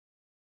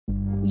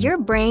Your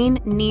brain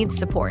needs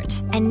support,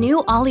 and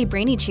new Ollie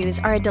Brainy Chews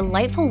are a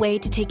delightful way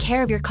to take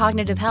care of your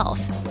cognitive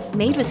health.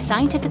 Made with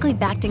scientifically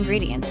backed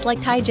ingredients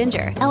like Thai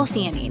ginger,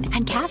 L-theanine,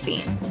 and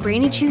caffeine,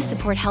 Brainy Chews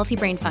support healthy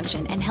brain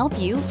function and help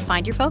you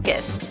find your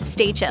focus,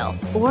 stay chill,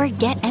 or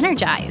get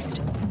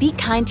energized. Be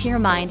kind to your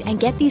mind and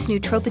get these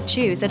nootropic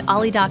chews at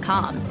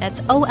ollie.com.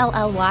 That's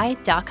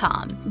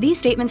OLLY.com. These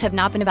statements have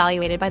not been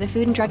evaluated by the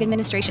Food and Drug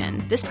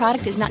Administration. This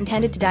product is not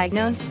intended to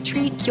diagnose,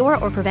 treat, cure,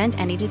 or prevent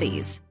any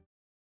disease.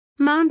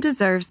 Mom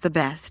deserves the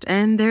best,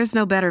 and there's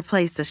no better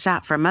place to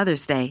shop for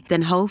Mother's Day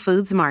than Whole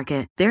Foods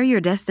Market. They're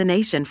your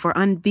destination for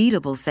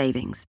unbeatable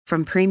savings,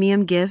 from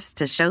premium gifts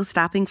to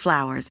show-stopping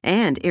flowers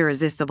and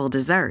irresistible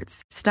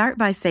desserts. Start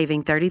by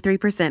saving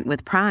 33%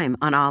 with Prime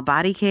on all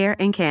body care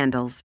and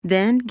candles.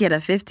 Then get a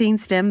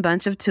 15-stem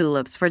bunch of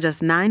tulips for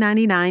just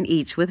 $9.99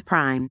 each with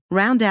Prime.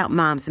 Round out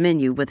Mom's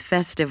menu with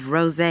festive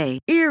rosé,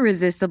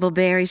 irresistible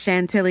berry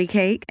chantilly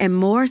cake, and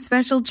more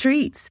special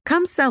treats.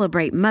 Come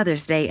celebrate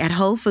Mother's Day at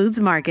Whole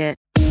Foods Market.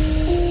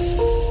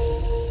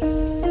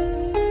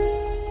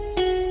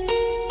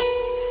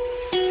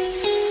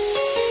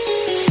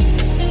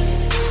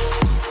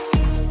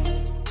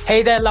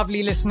 Hey there,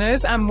 lovely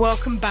listeners, and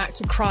welcome back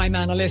to Crime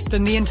Analyst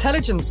and the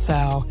Intelligence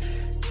Cell.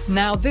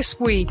 Now, this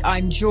week,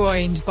 I'm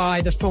joined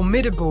by the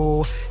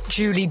formidable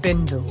Julie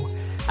Bindel.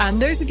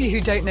 And those of you who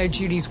don't know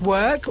Julie's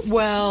work,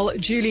 well,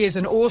 Julie is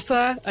an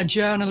author, a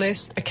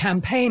journalist, a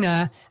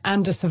campaigner,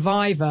 and a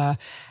survivor,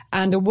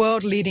 and a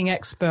world-leading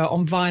expert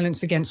on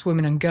violence against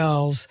women and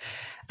girls.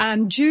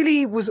 And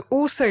Julie was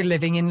also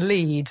living in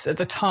Leeds at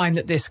the time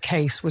that this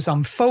case was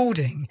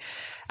unfolding.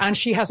 And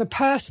she has a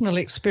personal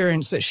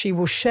experience that she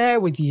will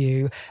share with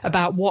you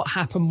about what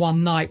happened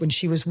one night when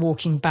she was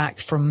walking back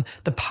from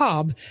the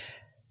pub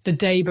the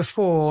day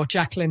before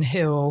Jacqueline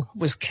Hill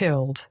was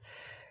killed.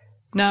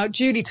 Now,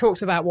 Julie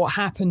talks about what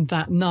happened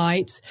that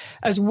night,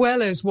 as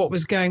well as what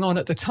was going on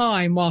at the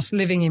time whilst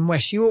living in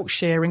West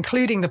Yorkshire,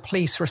 including the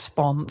police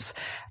response.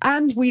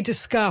 And we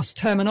discuss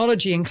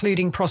terminology,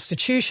 including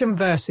prostitution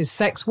versus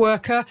sex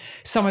worker.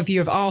 Some of you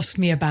have asked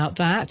me about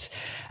that.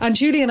 And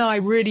Julie and I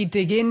really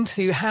dig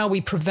into how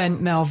we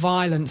prevent male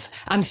violence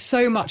and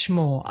so much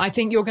more. I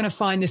think you're going to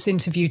find this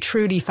interview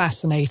truly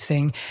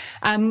fascinating.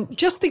 And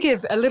just to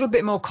give a little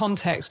bit more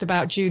context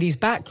about Julie's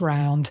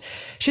background,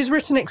 she's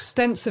written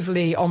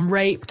extensively on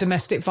rape,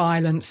 domestic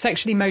violence,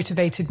 sexually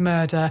motivated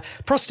murder,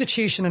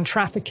 prostitution and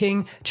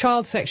trafficking,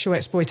 child sexual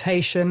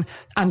exploitation,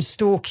 and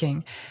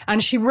stalking.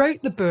 And she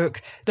wrote the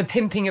book, The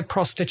Pimping of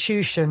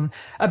Prostitution,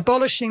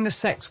 Abolishing the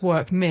Sex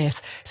Work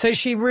Myth. So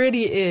she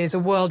really is a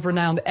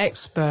world-renowned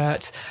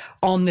expert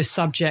on this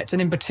subject,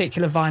 and in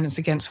particular, violence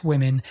against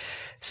women.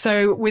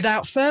 So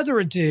without further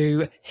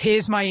ado,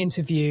 here's my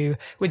interview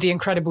with the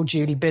incredible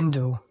Julie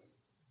Bindel.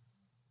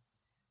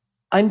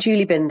 I'm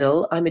Julie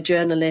Bindel. I'm a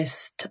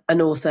journalist,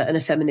 an author, and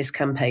a feminist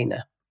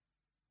campaigner.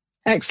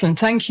 Excellent.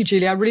 Thank you,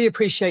 Julie. I really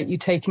appreciate you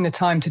taking the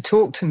time to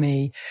talk to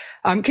me.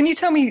 Can you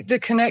tell me the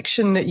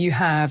connection that you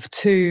have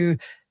to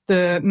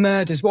the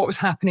murders, what was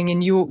happening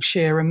in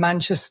Yorkshire and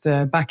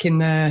Manchester back in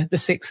the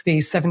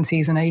 60s,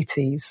 70s and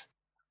 80s?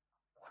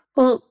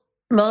 Well,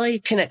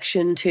 my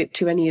connection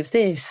to any of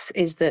this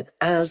is that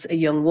as a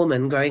young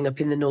woman growing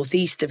up in the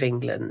northeast of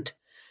England,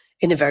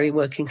 in a very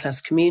working class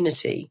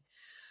community,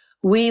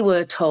 we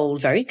were told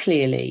very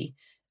clearly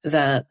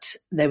that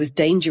there was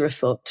danger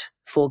afoot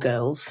for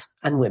girls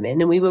and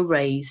women, and we were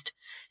raised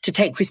to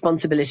take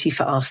responsibility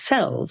for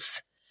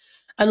ourselves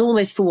and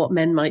almost for what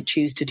men might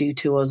choose to do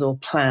to us or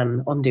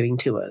plan on doing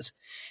to us.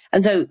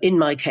 And so in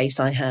my case,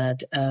 I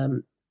had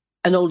an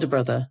older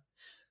brother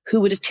who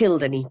would have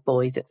killed any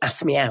boy that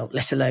asked me out,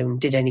 let alone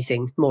did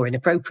anything more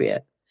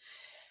inappropriate.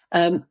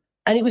 And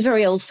it was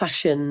very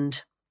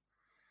old-fashioned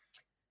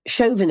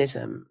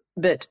chauvinism,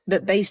 but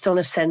based on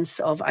a sense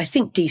of, I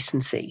think,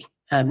 decency,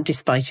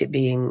 despite it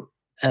being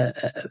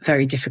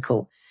very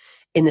difficult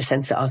in the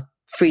sense that our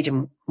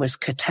freedom was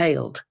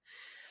curtailed.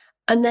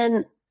 And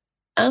then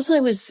as I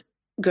was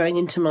growing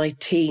into my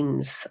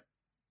teens,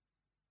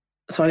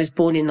 so I was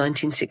born in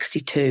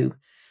 1962,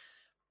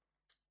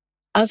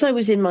 as I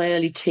was in my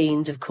early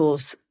teens, of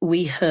course,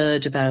 we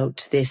heard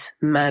about this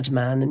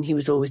madman, and he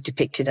was always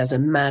depicted as a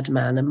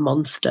madman, a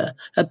monster,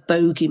 a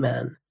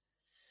bogeyman,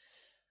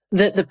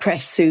 that the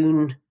press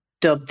soon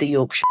dubbed the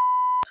Yorkshire,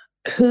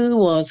 who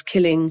was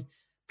killing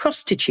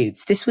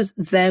prostitutes. This was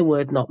their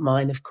word, not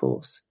mine, of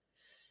course,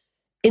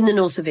 in the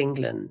north of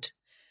England.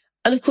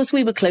 And of course,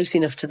 we were close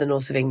enough to the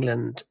north of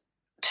England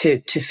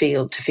to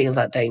feel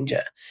that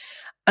danger.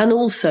 And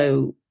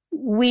also,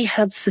 we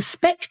had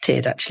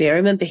suspected, actually, I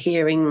remember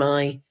hearing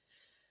my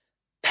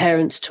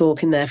parents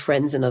talk and their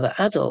friends and other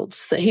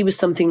adults, that he was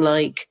something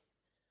like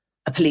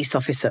a police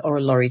officer or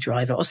a lorry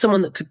driver or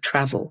someone that could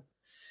travel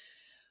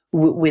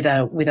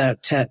without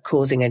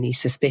causing any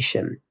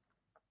suspicion.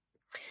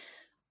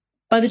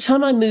 By the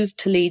time I moved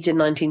to Leeds in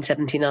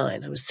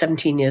 1979, I was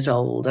 17 years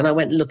old, and I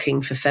went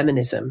looking for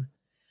feminism.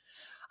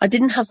 I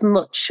didn't have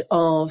much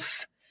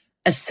of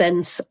a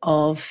sense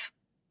of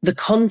the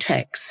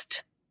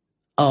context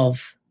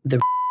of the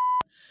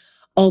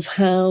of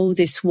how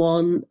this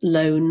one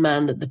lone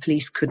man that the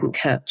police couldn't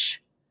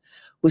catch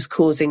was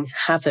causing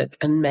havoc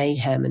and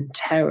mayhem and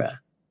terror.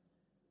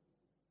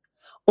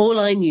 All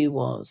I knew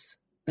was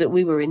that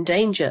we were in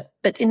danger,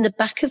 but in the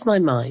back of my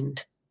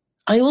mind,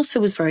 I also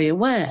was very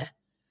aware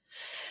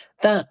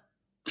that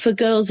for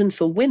girls and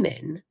for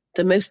women,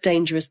 the most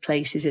dangerous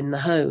place is in the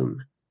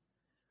home.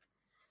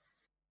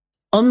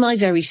 On my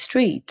very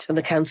street, on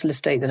the council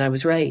estate that I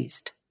was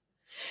raised,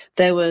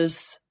 there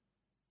was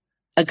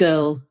a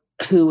girl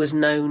who was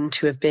known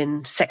to have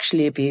been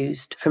sexually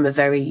abused from a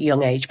very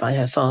young age by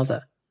her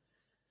father.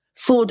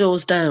 4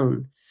 doors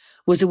down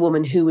was a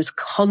woman who was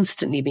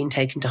constantly being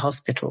taken to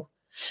hospital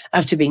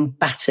after being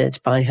battered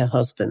by her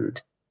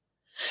husband.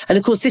 And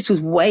of course, this was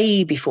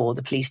way before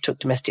the police took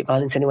domestic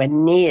violence anywhere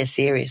near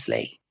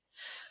seriously.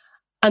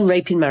 And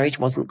rape in marriage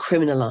wasn't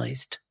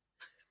criminalised.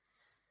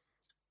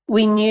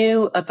 We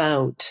knew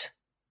about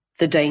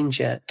the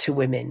danger to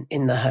women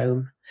in the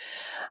home.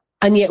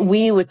 And yet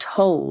we were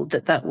told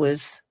that that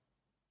was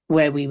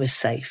where we were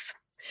safe.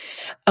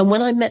 And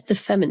when I met the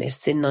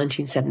feminists in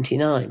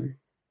 1979,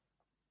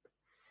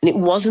 and it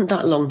wasn't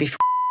that long before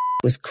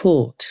I was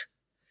caught,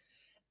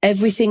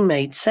 everything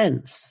made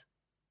sense.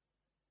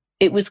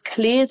 It was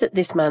clear that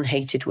this man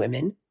hated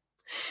women.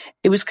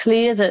 It was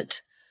clear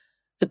that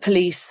the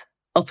police,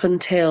 up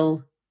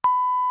until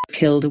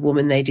killed a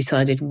woman they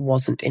decided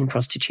wasn't in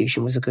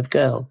prostitution, was a good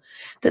girl,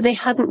 that they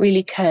hadn't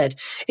really cared.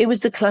 It was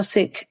the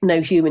classic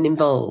no human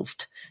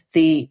involved,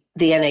 the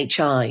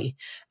NHI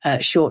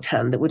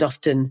shorthand that would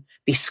often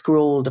be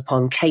scrawled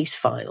upon case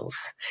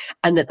files,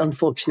 and that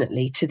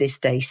unfortunately to this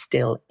day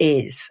still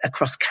is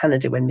across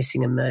Canada when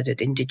missing and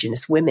murdered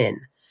Indigenous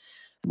women,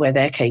 where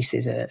their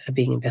cases are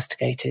being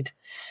investigated.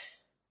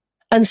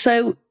 And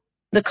so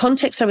the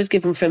context I was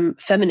given from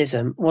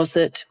feminism was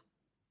that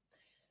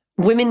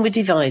women were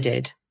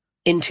divided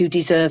into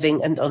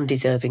deserving and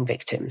undeserving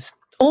victims.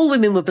 All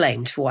women were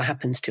blamed for what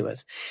happens to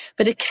us,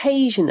 but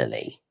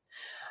occasionally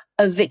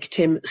a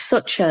victim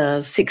such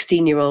as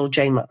 16-year-old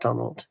Jane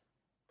MacDonald,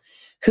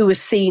 who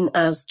was seen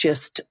as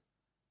just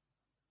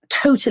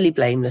totally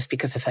blameless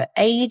because of her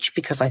age,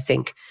 because I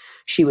think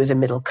she was a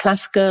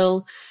middle-class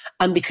girl,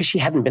 and because she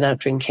hadn't been out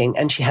drinking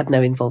and she had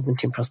no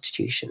involvement in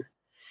prostitution.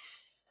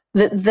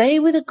 That they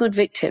were the good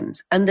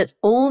victims, and that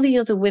all the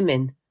other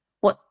women,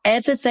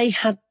 whatever they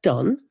had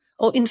done,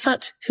 or in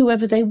fact,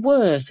 whoever they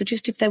were, so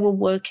just if they were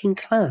working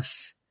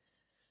class,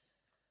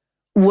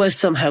 were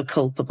somehow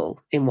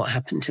culpable in what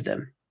happened to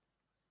them.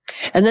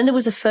 And then there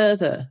was a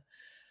further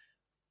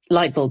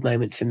light bulb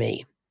moment for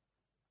me,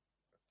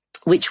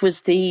 which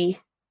was the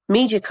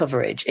media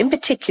coverage, in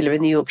particular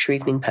in the Yorkshire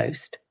Evening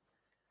Post,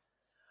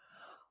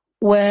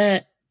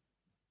 where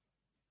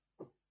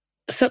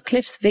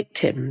Sutcliffe's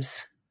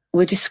victims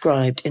were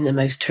described in the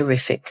most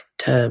horrific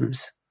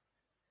terms.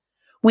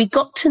 We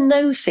got to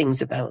know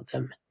things about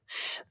them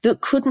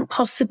that couldn't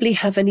possibly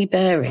have any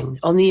bearing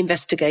on the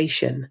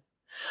investigation,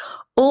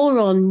 or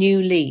on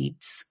new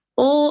leads,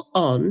 or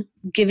on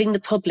giving the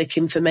public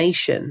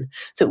information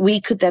that we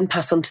could then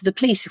pass on to the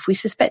police if we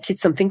suspected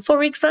something.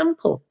 For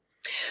example,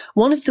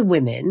 one of the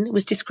women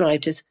was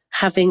described as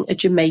having a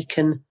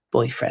Jamaican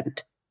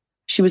boyfriend.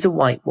 She was a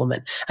white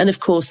woman. And of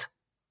course,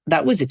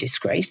 that was a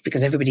disgrace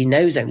because everybody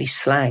knows only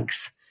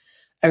slags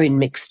are in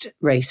mixed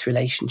race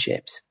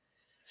relationships.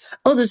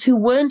 Others who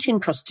weren't in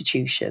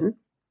prostitution,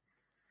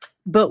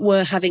 but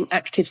were having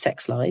active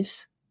sex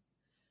lives,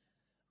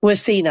 were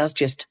seen as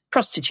just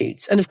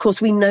prostitutes. And of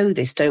course, we know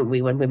this, don't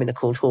we, when women are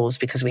called whores,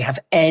 because we have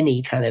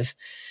any kind of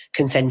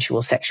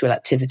consensual sexual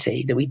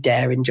activity that we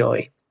dare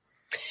enjoy.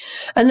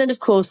 And then, of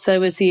course,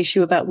 there was the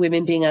issue about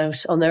women being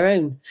out on their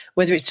own,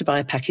 whether it's to buy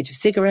a packet of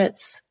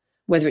cigarettes,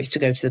 whether it's to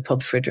go to the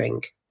pub for a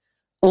drink.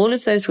 All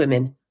of those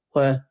women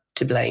were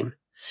to blame.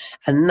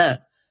 And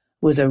that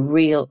was a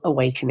real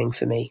awakening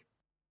for me.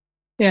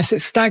 Yes,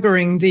 it's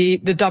staggering, the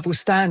double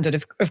standard.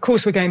 Of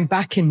course, we're going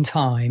back in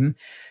time,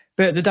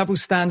 but the double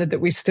standard that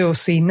we still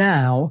see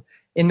now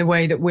in the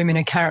way that women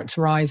are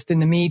characterised in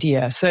the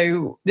media.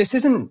 So this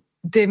isn't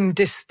dim,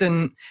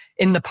 distant,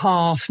 in the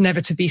past, never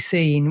to be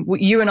seen.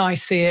 You and I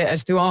see it,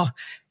 as do our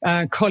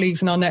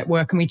colleagues in our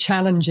network, and we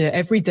challenge it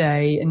every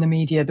day in the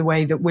media, the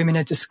way that women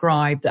are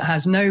described, that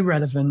has no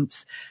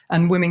relevance,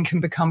 and women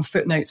can become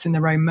footnotes in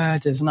their own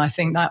murders. And I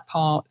think that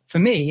part, for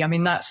me, I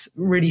mean, that's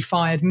really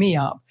fired me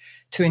up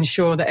to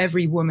ensure that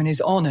every woman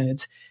is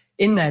honoured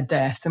in their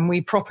death and we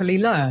properly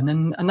learn.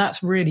 And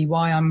that's really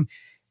why I'm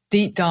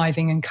deep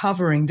diving and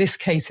covering this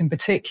case in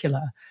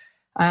particular.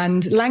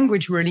 And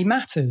language really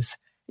matters.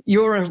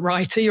 You're a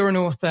writer, you're an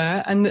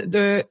author, and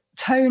the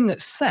tone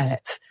that's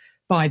set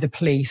by the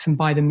police and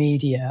by the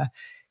media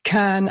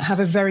can have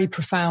a very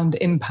profound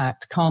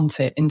impact, can't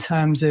it, in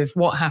terms of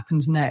what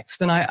happens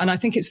next. And I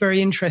think it's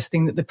very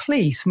interesting that the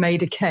police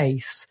made a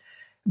case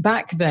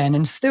back then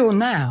and still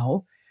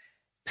now,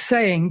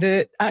 saying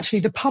that actually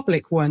the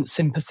public weren't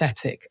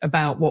sympathetic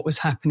about what was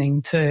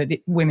happening to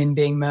the women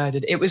being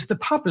murdered. It was the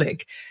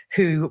public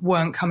who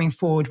weren't coming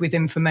forward with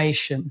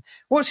information.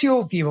 What's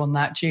your view on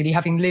that, Julie,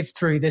 having lived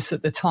through this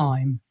at the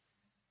time?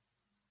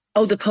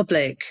 Oh, the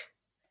public.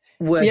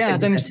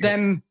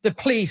 them the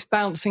police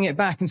bouncing it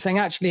back and saying,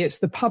 actually, it's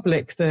the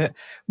public that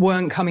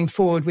weren't coming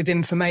forward with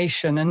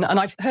information. And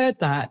I've heard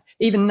that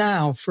even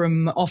now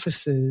from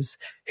officers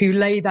who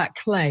lay that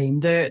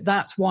claim that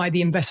that's why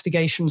the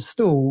investigation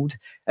stalled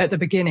at the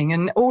beginning.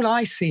 And all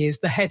I see is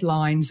the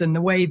headlines and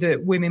the way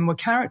that women were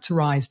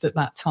characterized at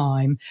that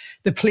time,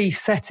 the police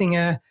setting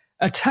a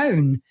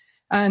tone.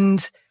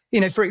 And,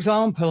 for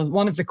example,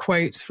 one of the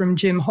quotes from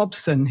Jim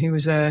Hobson, who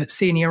was a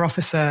senior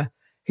officer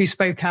who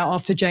spoke out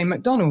after Jane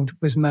McDonald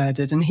was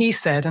murdered. And he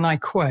said, and I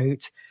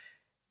quote,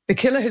 "The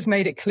killer has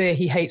made it clear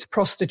he hates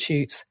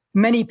prostitutes.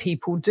 Many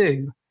people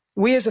do.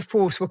 We as a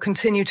force will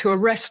continue to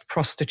arrest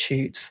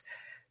prostitutes,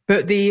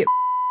 but the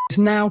is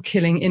now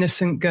killing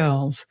innocent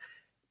girls."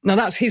 Now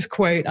that's his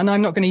quote, and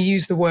I'm not going to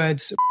use the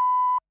words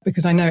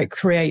because I know it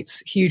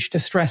creates huge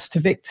distress to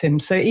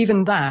victims. So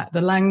even that,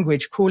 the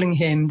language, calling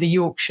him the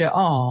Yorkshire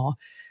R,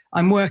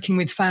 I'm working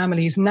with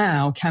families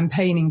now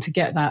campaigning to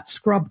get that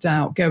scrubbed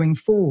out going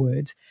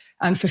forward.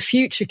 And for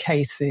future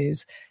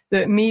cases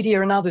that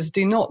media and others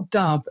do not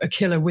dub a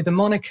killer with a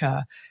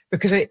moniker,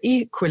 because it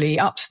equally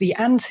ups the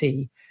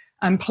ante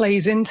and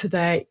plays into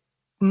their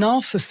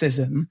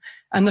narcissism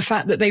and the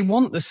fact that they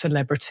want the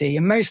celebrity.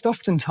 And most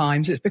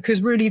oftentimes it's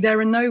because really they're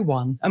a no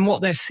one. And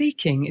what they're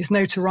seeking is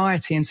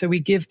notoriety. And so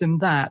we give them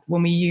that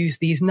when we use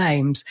these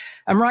names.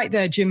 And right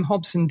there, Jim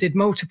Hobson did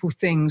multiple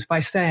things by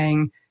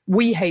saying,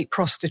 we hate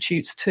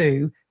prostitutes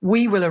too.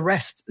 We will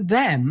arrest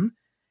them.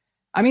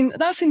 I mean,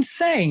 that's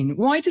insane.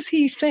 Why does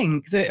he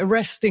think that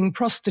arresting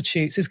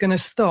prostitutes is going to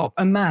stop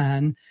a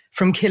man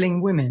from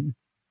killing women?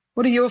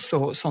 What are your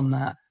thoughts on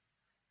that?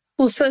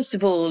 Well, first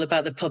of all,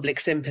 about the public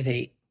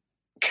sympathy.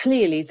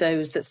 Clearly,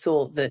 those that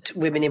thought that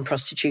women in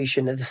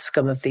prostitution are the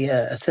scum of the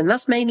earth, and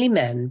that's mainly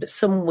men, but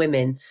some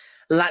women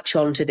latch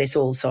on to this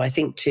also, I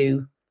think,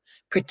 to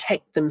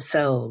protect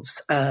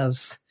themselves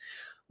as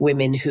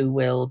women who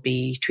will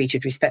be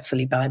treated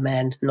respectfully by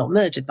men, not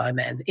murdered by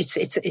men.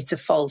 It's a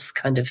false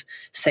kind of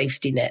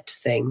safety net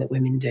thing that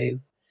women do.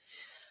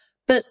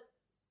 But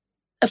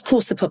of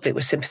course, the public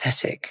was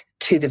sympathetic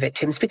to the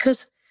victims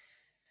because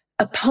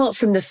apart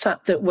from the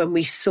fact that when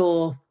we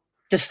saw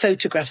the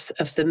photographs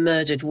of the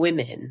murdered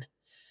women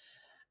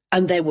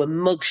and there were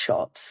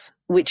mugshots,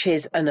 which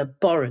is an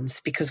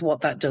abhorrence because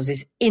what that does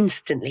is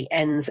instantly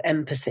ends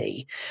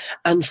empathy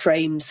and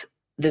frames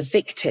the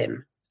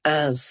victim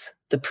as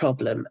the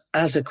problem,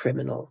 as a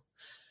criminal.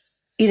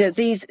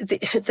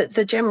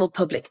 The general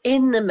public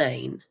in the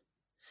main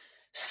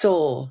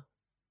saw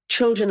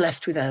children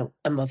left without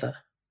a mother,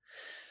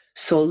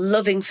 saw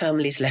loving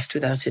families left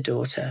without a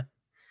daughter.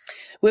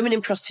 Women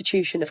in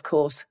prostitution, of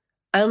course,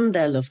 and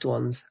their loved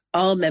ones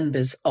are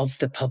members of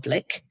the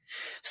public.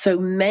 So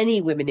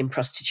many women in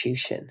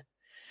prostitution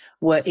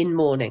were in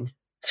mourning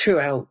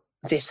throughout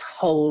this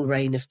whole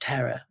reign of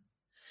terror.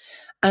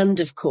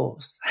 And of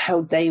course, how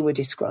they were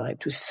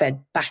described was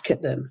fed back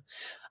at them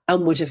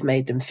and would have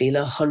made them feel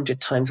 100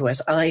 times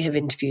worse. I have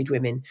interviewed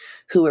women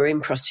who were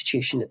in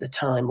prostitution at the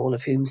time, all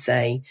of whom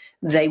say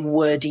they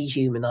were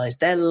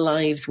dehumanized. Their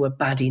lives were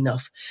bad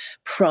enough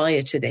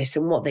prior to this.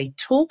 And what they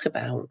talk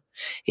about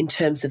in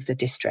terms of the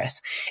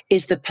distress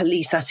is the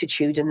police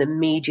attitude and the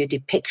media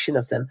depiction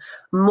of them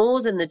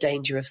more than the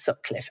danger of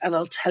Sutcliffe. And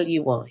I'll tell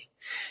you why.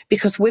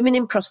 Because women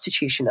in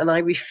prostitution, and I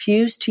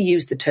refuse to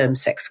use the term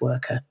sex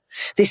worker,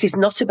 this is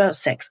not about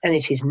sex and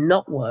it is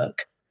not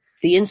work.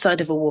 The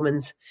inside of a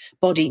woman's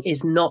body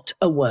is not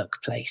a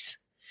workplace.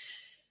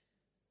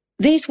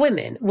 These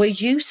women were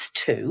used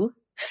to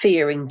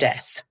fearing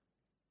death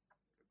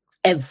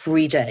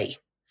every day.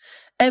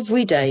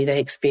 Every day they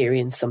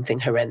experience something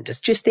horrendous.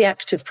 Just the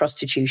act of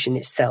prostitution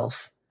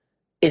itself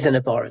is an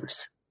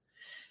abhorrence.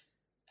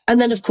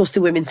 And then, of course,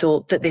 the women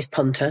thought that this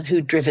punter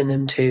who'd driven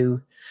them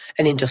to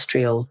an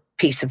industrial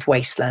piece of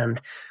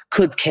wasteland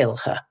could kill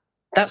her.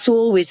 That's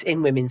always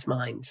in women's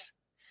minds.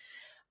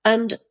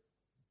 And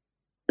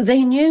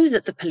they knew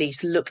that the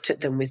police looked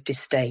at them with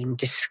disdain,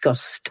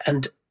 disgust,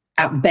 and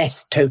at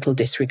best total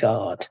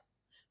disregard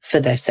for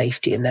their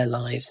safety and their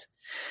lives.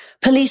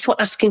 Police were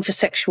asking for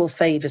sexual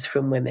favours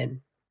from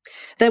women.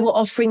 They were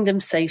offering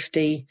them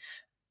safety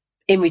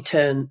in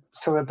return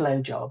for a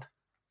blowjob.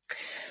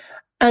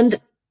 And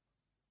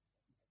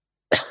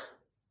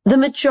the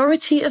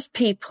majority of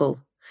people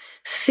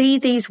see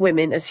these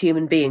women as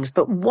human beings,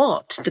 but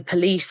what the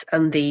police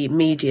and the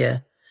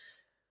media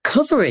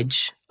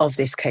coverage of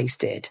this case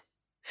did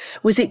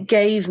was it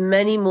gave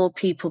many more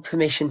people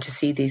permission to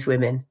see these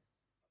women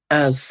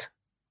as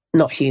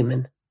not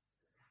human,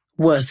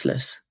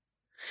 worthless.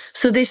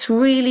 So this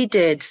really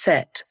did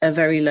set a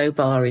very low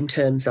bar in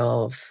terms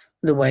of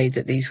the way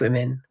that these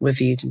women were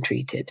viewed and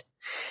treated.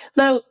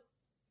 Now,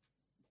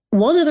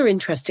 one other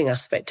interesting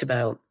aspect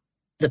about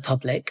the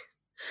public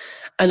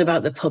and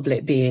about the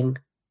public being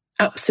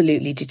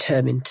absolutely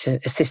determined to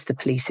assist the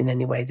police in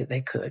any way that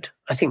they could.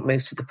 I think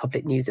most of the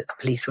public knew that the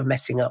police were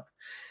messing up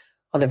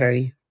on a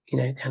very,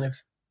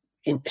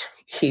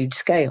 huge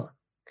scale.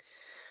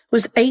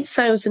 Was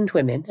 8,000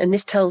 women, and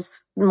this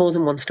tells more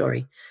than one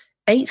story,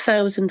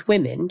 8,000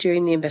 women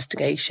during the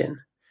investigation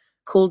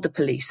called the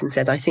police and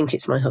said, I think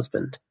it's my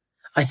husband.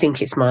 I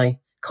think it's my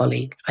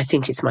colleague. I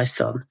think it's my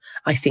son.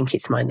 I think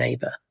it's my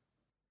neighbour.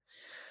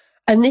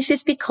 And this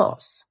is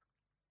because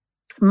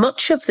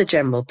much of the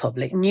general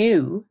public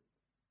knew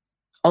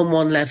on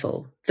one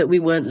level that we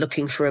weren't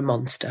looking for a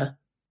monster,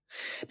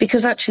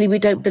 because actually we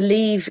don't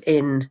believe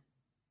in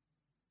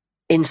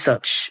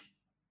such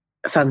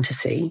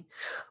fantasy.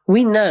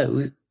 We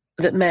know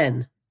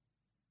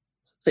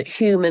that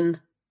human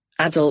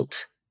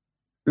adult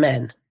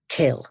men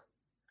kill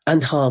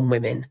and harm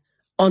women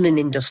on an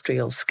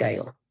industrial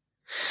scale.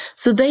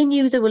 So they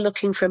knew they were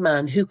looking for a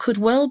man who could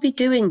well be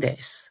doing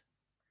this,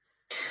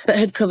 but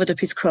had covered up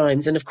his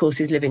crimes and, of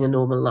course, is living a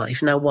normal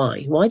life. Now,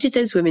 why? Why did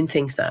those women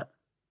think that?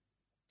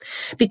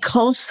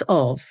 Because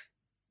of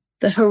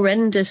the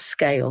horrendous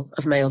scale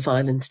of male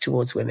violence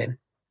towards women.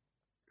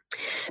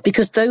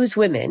 Because those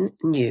women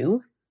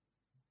knew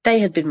they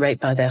had been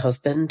raped by their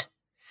husband.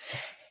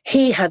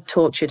 He had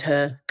tortured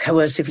her,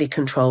 coercively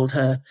controlled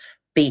her,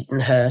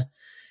 beaten her.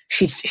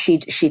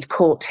 She'd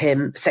caught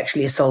him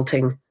sexually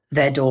assaulting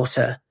their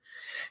daughter.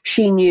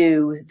 She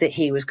knew that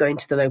he was going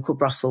to the local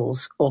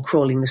brothels or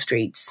crawling the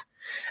streets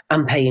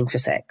and paying for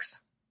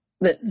sex.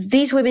 But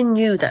these women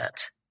knew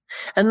that.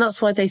 And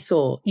that's why they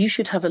thought, you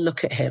should have a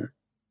look at him.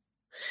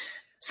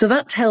 So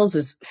that tells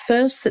us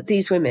first that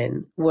these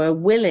women were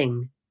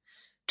willing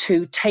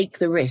to take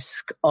the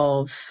risk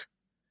of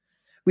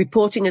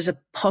reporting as a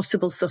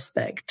possible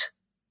suspect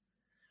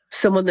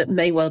someone that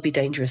may well be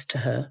dangerous to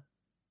her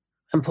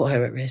and put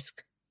her at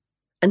risk.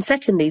 And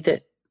secondly,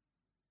 that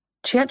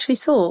she actually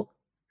thought,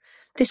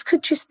 this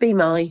could just be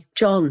my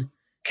John,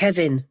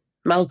 Kevin,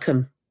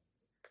 Malcolm.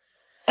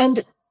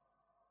 And,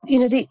 you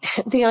know,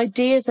 the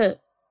idea that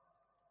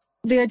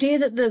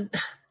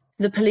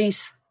the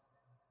police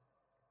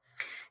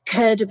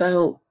cared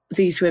about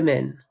these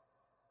women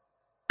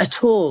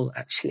at all,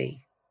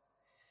 actually,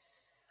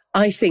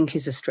 I think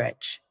is a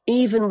stretch.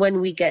 Even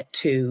when we get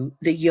to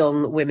the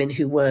young women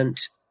who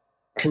weren't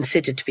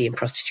considered to be in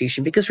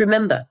prostitution, because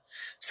remember,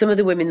 some of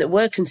the women that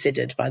were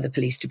considered by the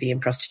police to be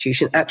in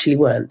prostitution actually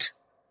weren't.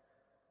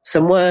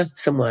 Some were,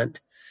 some weren't.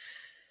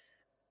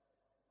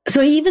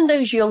 So even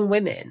those young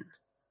women,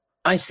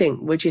 I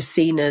think, were just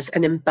seen as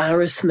an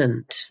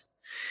embarrassment,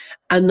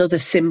 another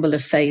symbol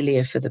of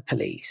failure for the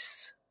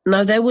police.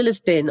 Now, there will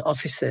have been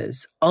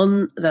officers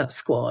on that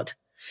squad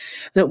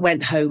that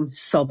went home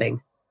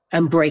sobbing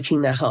and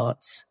breaking their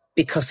hearts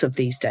because of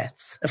these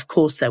deaths. Of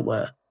course there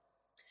were.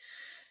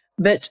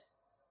 But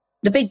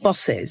the big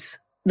bosses,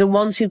 the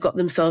ones who got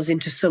themselves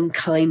into some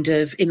kind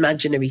of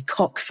imaginary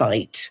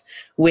cockfight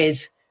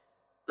with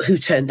who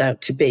turned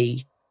out to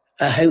be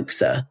a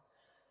hoaxer,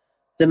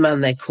 the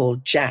man they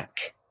called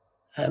Jack,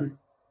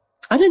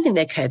 I don't think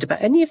they cared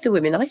about any of the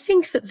women. I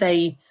think that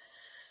they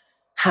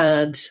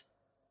had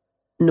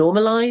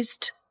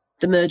normalised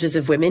the murders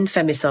of women,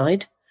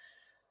 femicide.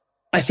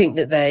 I think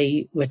that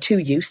they were too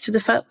used to the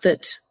fact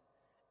that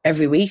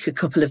every week a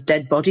couple of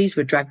dead bodies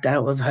were dragged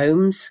out of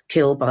homes,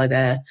 killed by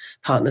their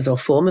partners or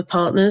former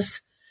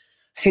partners.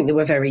 I think they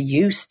were very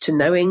used to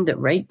knowing that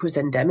rape was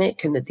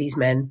endemic and that these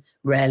men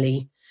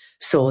rarely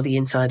saw the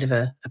inside of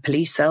a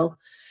police cell.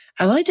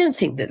 And I don't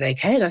think that they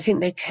cared. I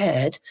think they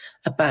cared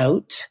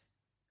about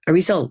a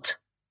result,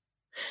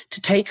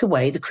 to take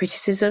away the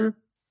criticism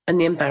and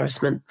the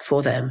embarrassment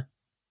for them.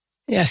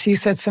 Yes, you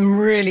said some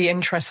really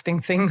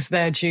interesting things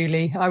there,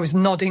 Julie. I was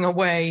nodding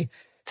away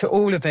to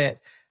all of it.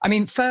 I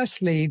mean,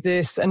 firstly,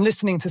 this, and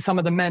listening to some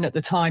of the men at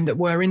the time that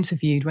were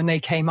interviewed when they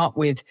came up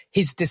with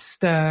he's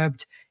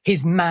disturbed,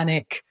 he's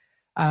manic,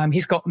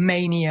 he's got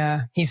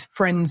mania, he's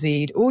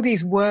frenzied. All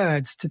these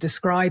words to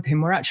describe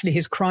him were actually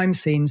his crime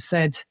scene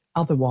said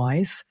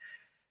otherwise.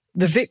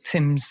 The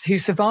victims who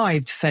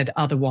survived said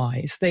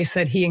otherwise. They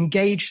said he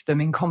engaged them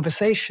in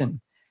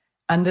conversation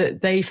and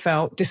that they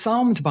felt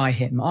disarmed by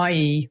him,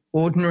 i.e.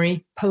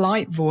 ordinary,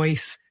 polite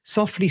voice,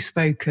 softly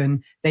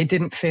spoken. They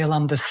didn't feel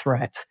under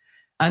threat.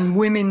 And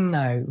women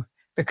know,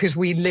 because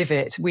we live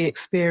it, we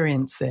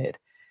experience it.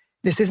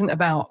 This isn't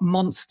about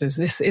monsters.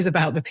 This is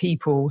about the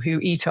people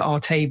who eat at our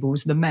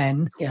tables, the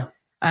men,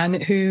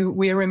 and who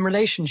we are in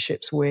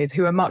relationships with,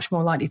 who are much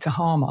more likely to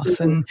harm us.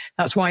 Mm-hmm. And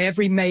that's why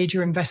every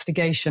major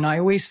investigation, I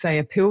always say,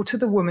 appeal to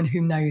the woman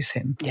who knows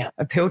him,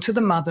 appeal to the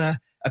mother,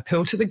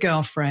 appeal to the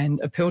girlfriend,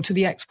 appeal to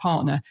the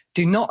ex-partner.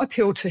 Do not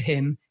appeal to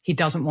him. He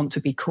doesn't want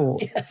to be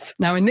caught. Yes.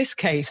 Now, in this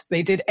case,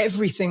 they did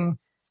everything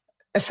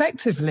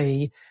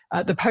effectively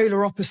the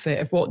polar opposite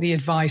of what the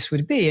advice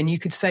would be. And you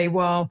could say,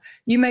 well,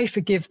 you may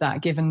forgive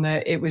that given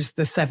that it was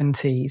the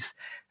 70s.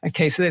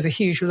 Okay, so there's a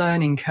huge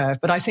learning curve.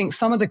 But I think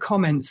some of the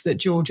comments that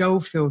George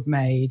Oldfield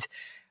made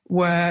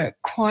were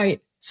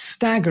quite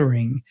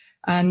staggering.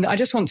 And I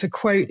just want to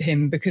quote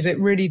him because it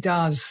really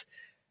does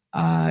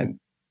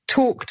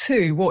talk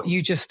to what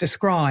you just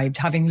described,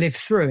 having lived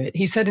through it.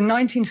 He said in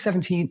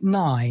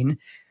 1979,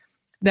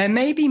 there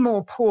may be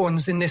more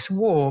pawns in this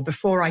war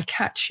before I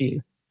catch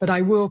you, but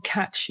I will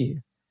catch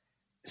you.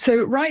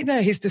 So right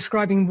there, he's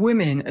describing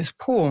women as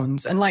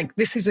pawns and like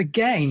this is a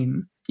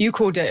game You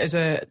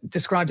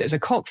described it as a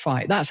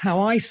cockfight. That's how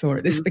I saw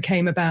it. This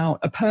became about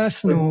a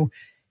personal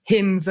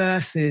him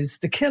versus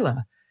the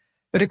killer.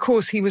 But of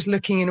course, he was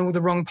looking in all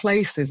the wrong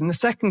places. And the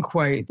second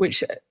quote,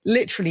 which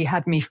literally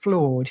had me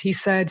floored, he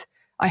said,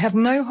 "I have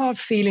no hard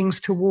feelings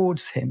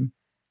towards him.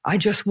 I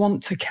just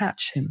want to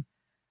catch him."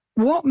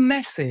 What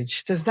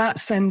message does that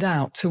send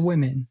out to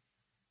women?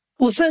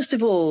 Well, first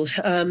of all,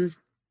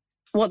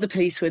 what the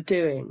police were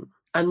doing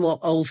and what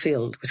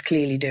Oldfield was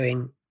clearly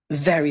doing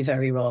very,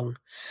 very wrong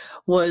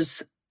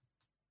was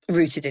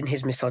rooted in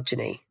his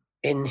misogyny,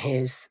 in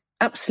his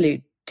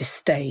absolute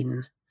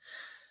disdain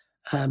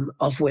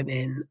of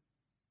women,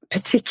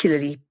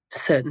 particularly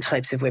certain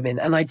types of women.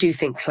 And I do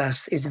think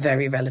class is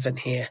very relevant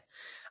here.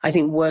 I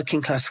think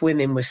working class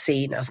women were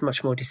seen as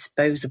much more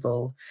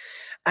disposable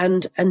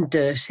and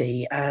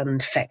dirty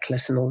and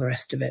feckless and all the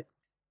rest of it.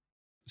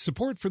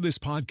 Support for this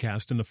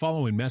podcast and the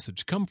following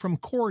message come from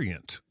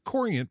Corient.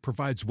 Corient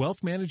provides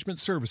wealth management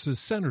services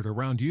centered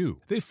around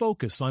you. They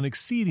focus on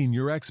exceeding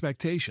your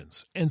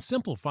expectations and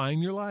simplifying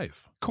your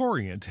life.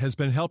 Corient has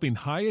been helping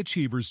high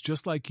achievers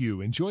just like you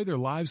enjoy their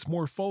lives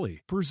more fully,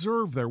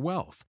 preserve their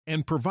wealth,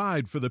 and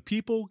provide for the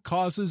people,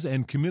 causes,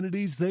 and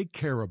communities they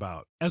care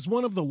about. As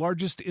one of the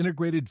largest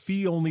integrated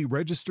fee-only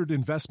registered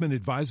investment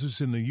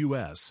advisors in the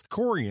U.S.,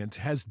 Corient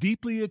has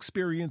deeply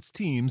experienced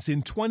teams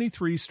in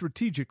 23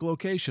 strategic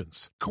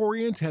locations.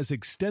 Corient has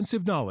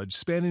extensive knowledge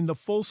spanning the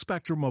full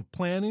spectrum of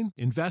planning,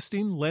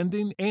 investing,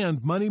 lending,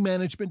 and money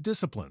management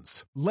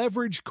disciplines.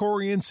 Leverage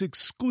Corient's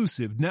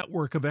exclusive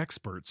network of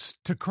experts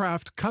to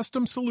craft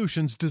custom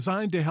solutions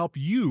designed to help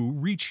you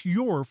reach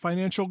your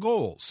financial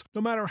goals,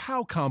 no matter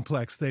how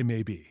complex they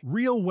may be.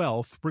 Real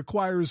wealth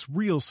requires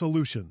real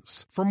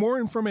solutions. For more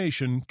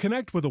information,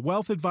 connect with a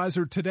wealth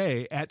advisor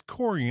today at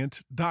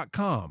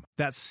Corient.com.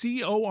 That's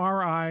Corient.com.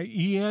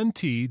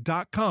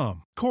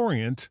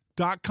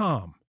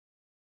 Corient.com.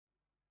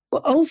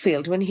 Well,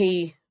 Oldfield, when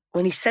he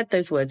said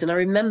those words, and I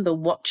remember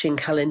watching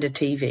Calendar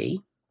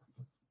TV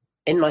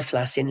in my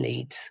flat in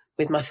Leeds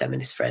with my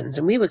feminist friends,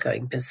 and we were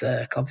going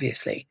berserk,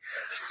 obviously.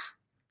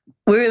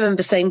 We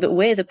remember saying, but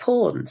we're the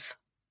pawns.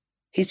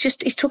 He's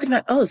talking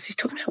about us. He's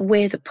talking about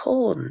we're the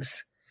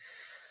pawns.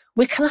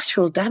 We're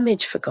collateral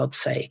damage, for God's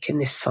sake, in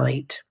this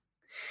fight.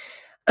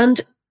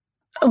 And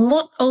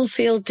what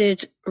Oldfield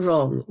did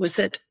wrong was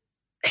that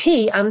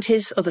he and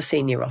his other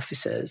senior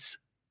officers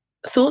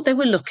thought they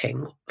were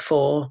looking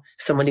for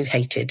someone who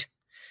hated,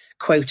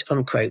 quote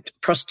unquote,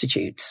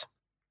 prostitutes.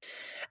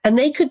 And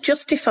they could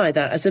justify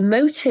that as a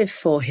motive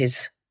for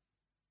his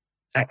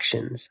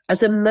actions,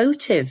 as a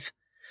motive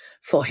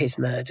for his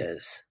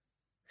murders.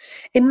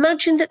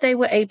 Imagine that they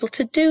were able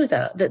to do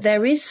that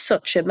there is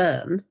such a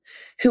man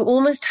who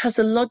almost has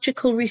a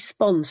logical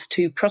response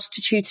to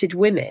prostituted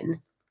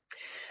women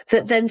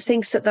that then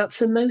thinks that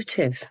that's a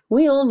motive.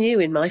 We all knew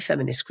in my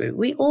feminist group,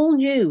 we all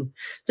knew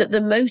that the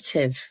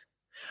motive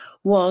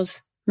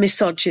was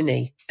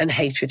misogyny and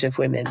hatred of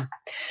women.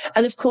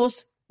 And of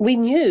course, we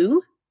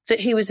knew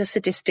that he was a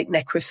sadistic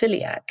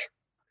necrophiliac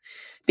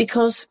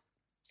because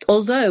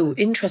although,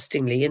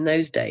 interestingly, in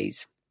those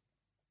days,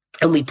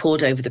 and we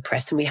poured over the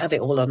press and we have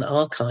it all on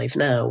archive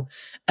now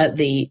at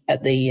the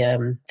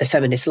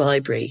Feminist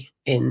Library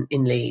in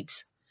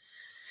Leeds.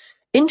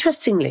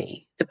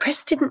 Interestingly, the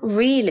press didn't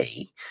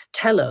really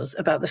tell us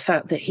about the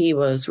fact that he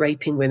was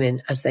raping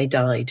women as they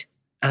died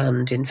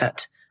and, in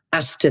fact,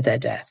 after their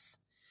death.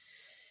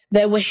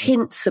 There were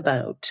hints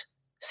about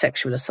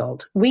sexual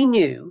assault. We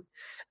knew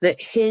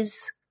that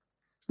his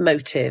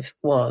motive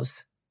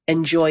was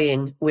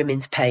enjoying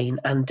women's pain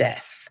and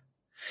death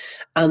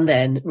and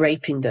then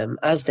raping them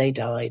as they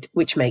died,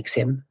 which makes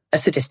him a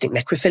sadistic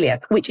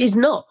necrophiliac, which is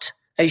not,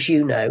 as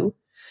you know,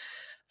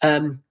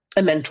 a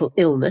mental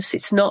illness.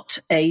 It's not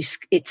a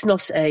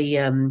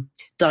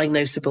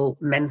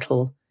diagnosable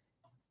mental.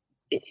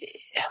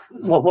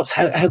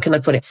 How can I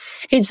put it?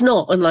 It's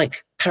not,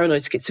 unlike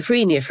paranoid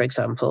schizophrenia, for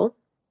example,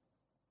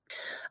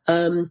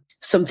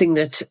 something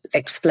that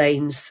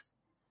explains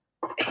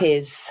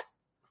his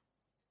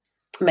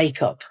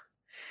makeup.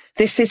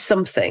 This is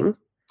something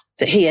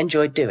that he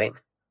enjoyed doing.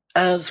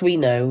 As we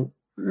know,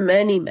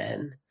 many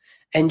men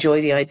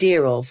enjoy the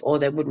idea of, or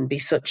there wouldn't be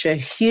such a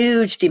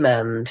huge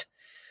demand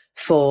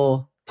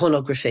for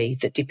pornography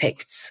that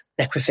depicts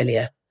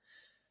necrophilia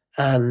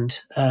and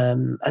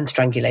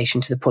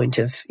strangulation to the point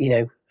of,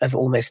 of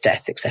almost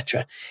death,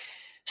 etc.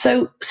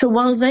 So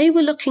while they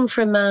were looking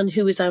for a man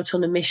who was out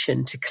on a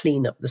mission to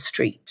clean up the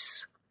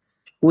streets,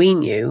 we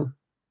knew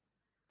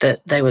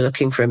that they were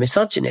looking for a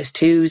misogynist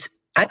whose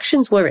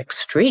actions were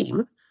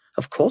extreme.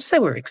 Of course they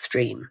were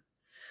extreme.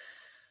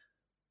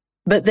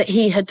 But that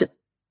he had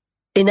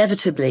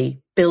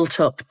inevitably built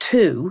up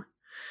too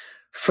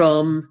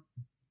from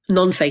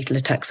non-fatal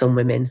attacks on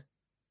women,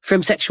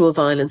 from sexual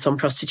violence on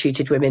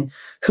prostituted women,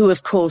 who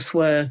of course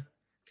were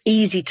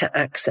easy to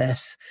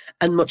access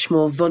and much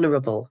more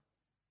vulnerable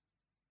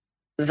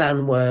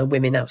than were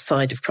women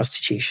outside of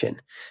prostitution.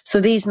 So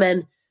these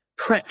men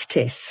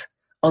practice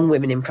on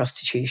women in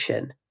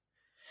prostitution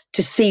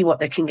to see what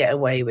they can get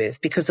away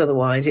with, because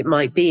otherwise it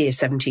might be a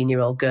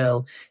 17-year-old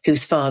girl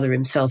whose father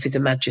himself is a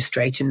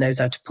magistrate and knows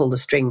how to pull the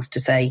strings to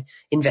say,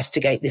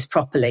 investigate this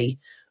properly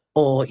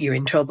or you're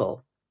in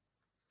trouble.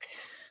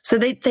 So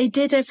they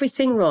did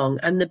everything wrong,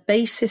 and the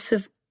basis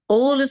of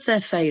all of their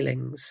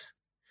failings,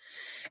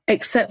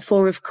 except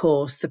for, of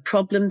course, the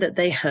problem that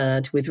they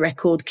had with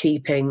record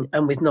keeping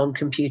and with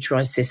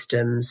non-computerized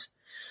systems,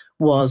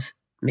 was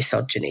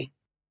misogyny.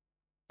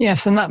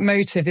 Yes, and that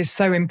motive is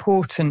so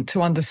important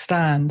to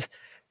understand,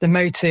 the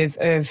motive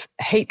of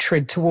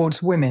hatred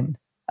towards women.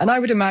 And I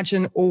would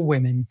imagine all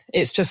women.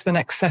 It's just an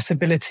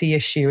accessibility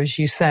issue, as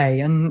you say.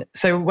 And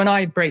so when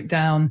I break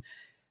down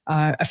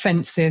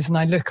offences and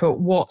I look at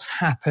what's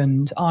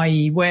happened,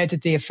 i.e. where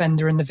did the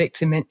offender and the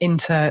victim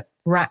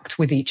interact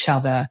with each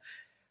other,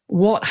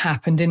 what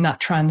happened in that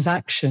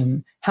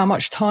transaction, how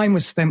much time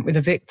was spent with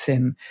the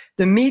victim,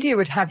 the media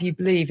would have you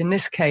believe in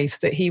this case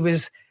that he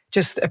was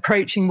just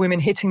approaching women,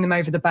 hitting them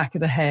over the back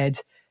of the head,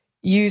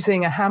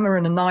 using a hammer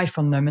and a knife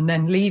on them and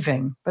then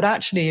leaving. But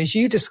actually, as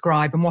you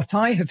describe and what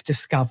I have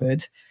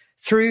discovered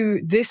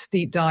through this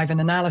deep dive and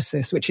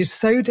analysis, which is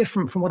so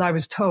different from what I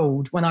was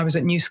told when I was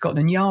at New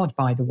Scotland Yard,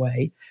 by the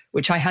way,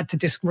 which I had to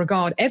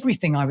disregard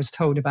everything I was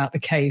told about the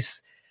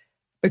case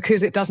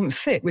because it doesn't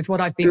fit with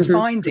what I've been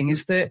finding,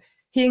 is that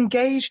he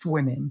engaged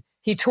women.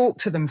 He talked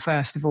to them,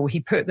 first of all. He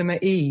put them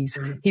at ease.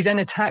 He then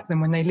attacked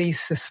them when they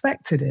least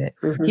suspected it.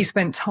 He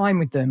spent time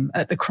with them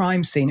at the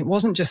crime scene. It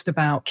wasn't just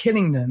about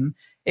killing them.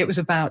 It was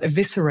about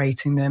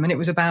eviscerating them. And it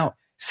was about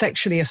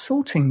sexually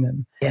assaulting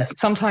them. Yes.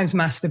 Sometimes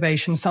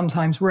masturbation,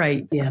 sometimes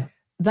rape. Yeah.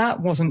 That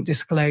wasn't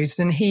disclosed.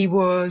 And he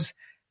was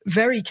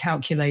very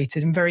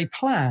calculated and very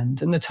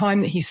planned. And the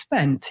time that he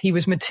spent, he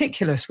was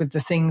meticulous with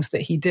the things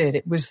that he did.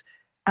 It was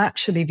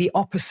actually the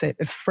opposite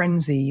of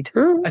frenzied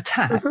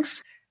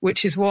attacks,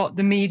 which is what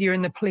the media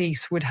and the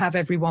police would have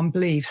everyone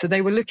believe. So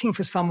they were looking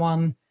for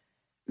someone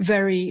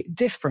very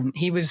different.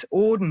 He was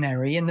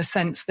ordinary in the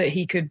sense that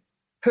he could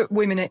put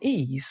women at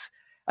ease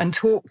and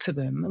talk to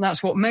them. And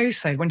that's what Mo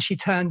said. When she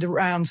turned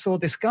around, saw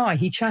this guy,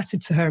 he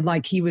chatted to her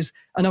like he was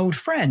an old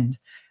friend.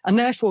 And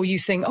therefore you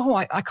think, oh,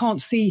 I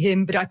can't see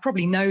him, but I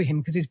probably know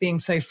him because he's being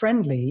so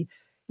friendly.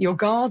 Your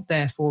guard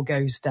therefore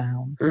goes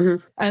down.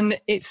 And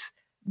it's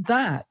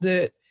that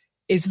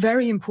is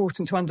very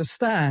important to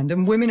understand.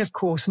 And women, of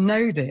course,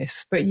 know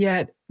this, but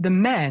yet the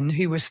men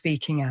who were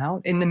speaking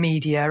out in the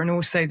media and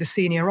also the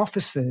senior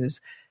officers,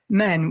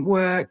 men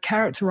were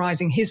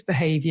characterizing his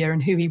behavior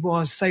and who he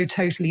was so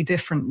totally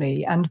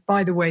differently. And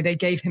by the way, they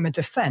gave him a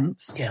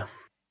defense. Yeah.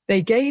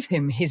 They gave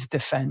him his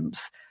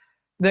defense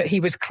that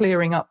he was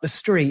clearing up the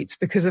streets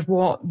because of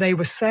what they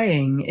were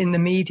saying in the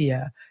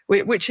media,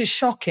 which is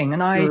shocking.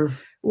 And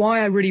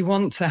why I really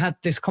want to have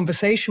this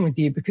conversation with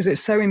you, because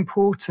it's so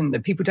important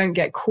that people don't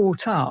get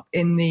caught up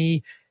in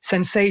the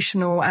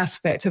sensational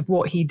aspect of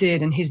what he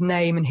did and his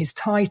name and his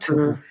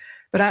title.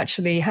 But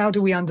actually, how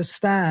do we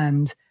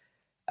understand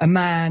a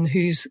man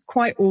who's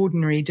quite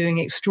ordinary doing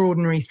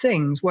extraordinary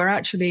things, where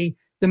actually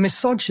the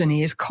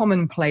misogyny is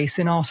commonplace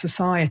in our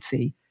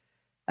society?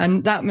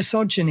 And that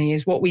misogyny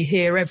is what we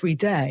hear every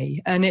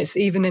day. And it's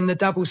even in the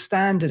double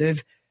standard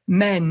of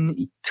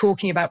men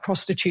talking about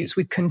prostitutes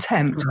with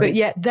contempt, but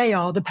yet they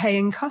are the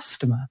paying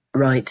customer.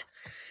 Right.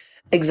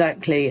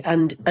 Exactly.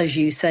 And as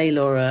you say,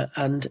 Laura,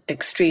 and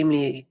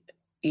extremely,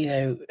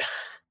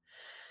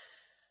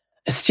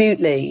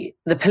 astutely,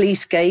 the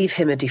police gave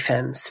him a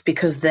defense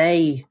because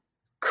they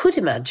could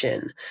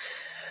imagine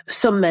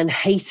some men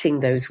hating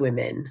those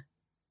women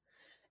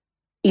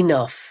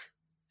enough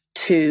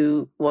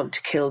to want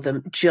to kill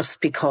them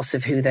just because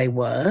of who they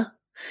were,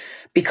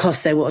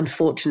 because they were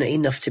unfortunate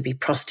enough to be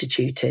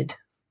prostituted.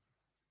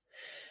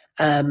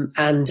 And,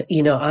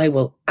 I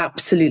will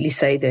absolutely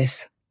say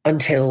this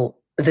until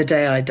the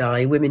day I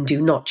die, women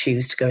do not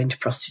choose to go into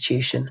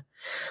prostitution.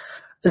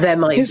 There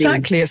might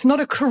Exactly. It's not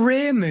a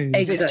career move.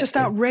 Exactly. It's just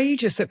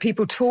outrageous that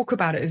people talk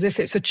about it as if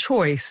it's a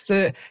choice.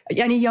 That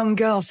any young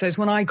girl says,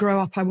 when I grow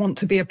up, I want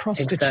to be a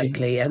prostitute.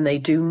 Exactly. And they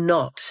do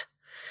not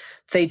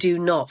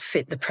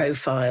fit the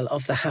profile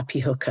of the happy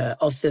hooker,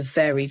 of the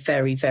very,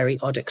 very, very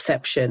odd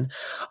exception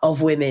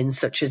of women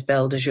such as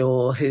Belle de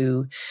Jour,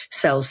 who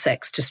sells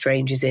sex to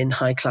strangers in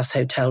high-class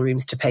hotel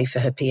rooms to pay for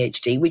her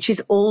PhD, which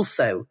is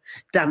also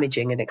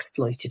damaging and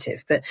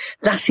exploitative. But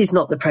that is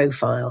not the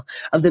profile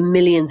of the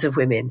millions of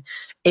women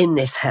in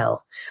this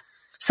hell.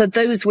 So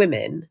those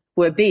women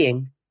were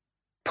being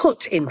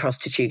put in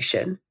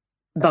prostitution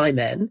by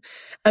men.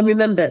 And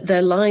remember,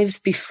 their lives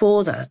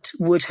before that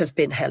would have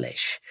been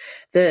hellish.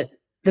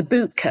 The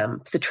boot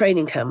camp, the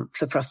training camp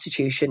for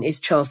prostitution is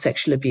child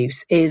sexual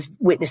abuse, is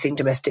witnessing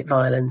domestic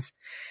violence,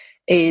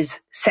 is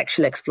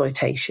sexual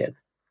exploitation.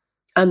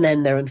 And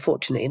then they're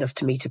unfortunate enough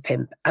to meet a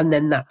pimp. And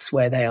then that's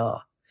where they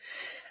are.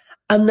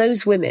 And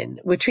those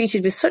women were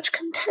treated with such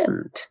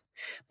contempt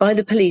by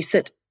the police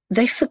that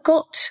they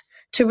forgot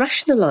to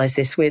rationalize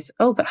this with,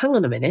 oh, but hang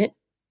on a minute.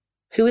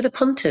 Who are the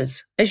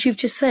punters? As you've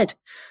just said,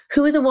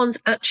 who are the ones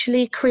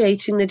actually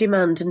creating the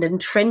demand and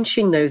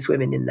entrenching those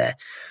women in there?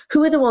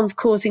 Who are the ones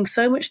causing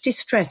so much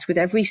distress with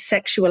every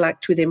sexual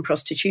act within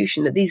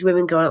prostitution that these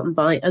women go out and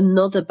buy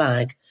another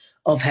bag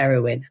of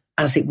heroin,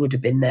 as it would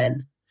have been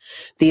then,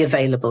 the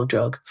available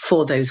drug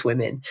for those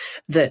women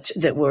that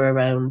were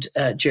around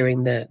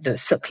during the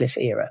Sutcliffe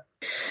era?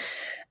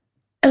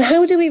 And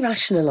how do we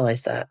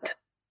rationalise that?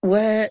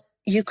 Where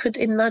you could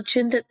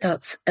imagine that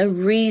that's a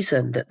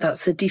reason, that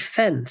that's a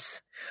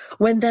defence,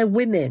 when they're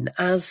women,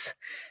 as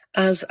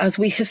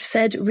we have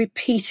said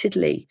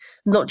repeatedly,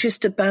 not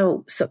just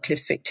about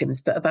Sutcliffe's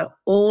victims, but about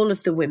all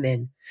of the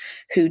women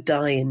who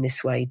die in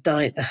this way,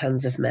 die at the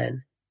hands of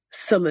men,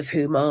 some of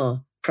whom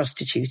are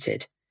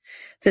prostituted,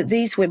 that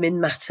these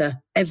women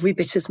matter every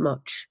bit as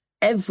much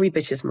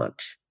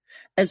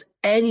as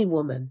any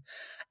woman,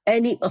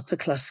 any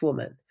upper-class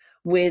woman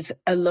with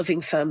a loving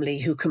family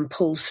who can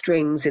pull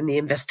strings in the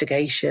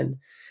investigation,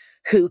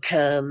 who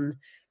can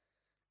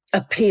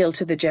appeal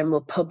to the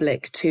general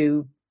public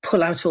to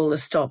pull out all the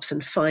stops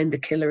and find the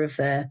killer of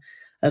their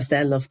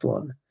loved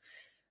one.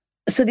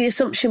 So the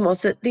assumption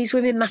was that these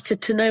women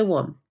mattered to no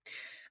one.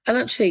 And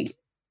actually,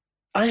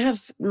 I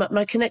have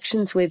my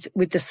connections with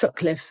the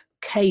Sutcliffe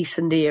case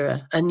and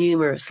era are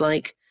numerous,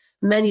 like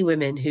many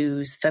women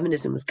whose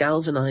feminism was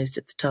galvanised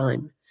at the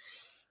time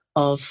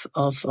of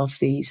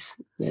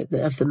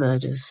the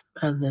murders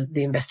and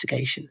the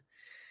investigation.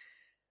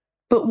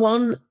 But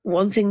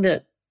one thing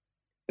that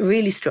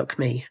really struck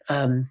me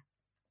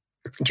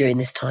during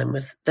this time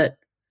was that,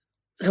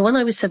 so when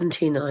I was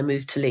 17 and I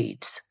moved to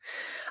Leeds,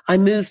 I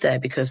moved there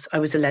because I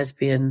was a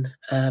lesbian.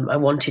 I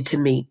wanted to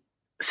meet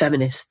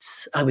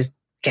feminists. I was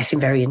getting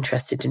very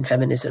interested in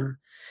feminism.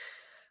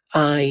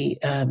 I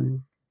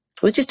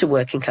was just a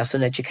working class,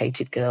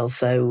 uneducated girl,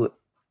 so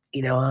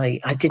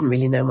I didn't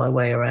really know my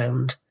way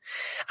around.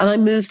 And I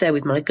moved there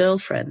with my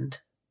girlfriend,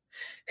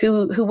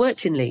 who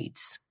worked in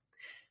Leeds,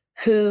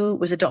 who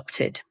was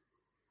adopted.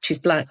 She's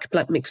black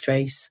mixed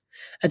race,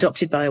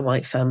 adopted by a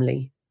white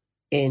family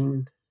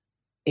in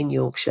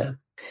Yorkshire.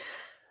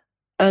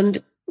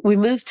 And we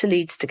moved to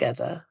Leeds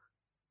together,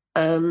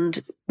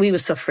 and we were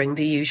suffering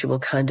the usual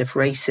kind of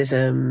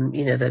racism.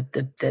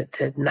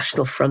 The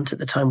National Front at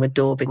the time were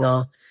daubing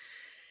our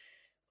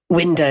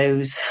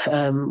windows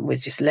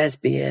with just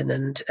lesbian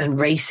and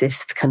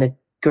racist kind of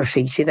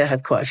graffiti. They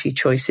had quite a few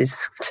choices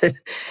to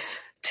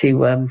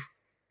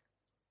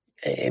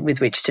with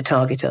which to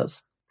target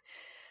us.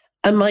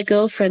 And my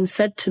girlfriend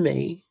said to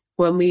me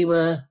when we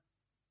were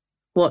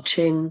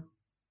watching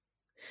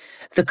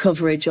the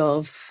coverage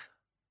of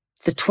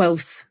the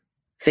 12th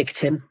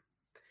victim,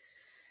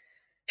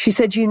 she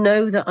said,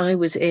 that I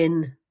was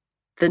in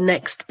the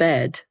next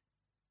bed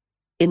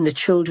in the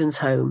children's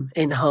home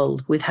in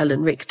Hull with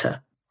Helen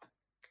Richter.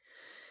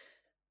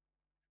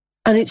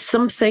 And it's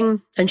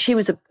something, and she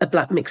was a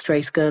black mixed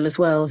race girl as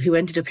well, who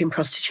ended up in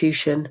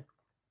prostitution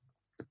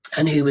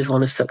and who was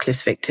one of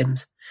Sutcliffe's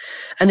victims.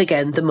 And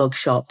again, the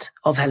mugshot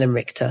of Helen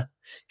Richter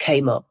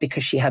came up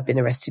because she had been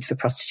arrested for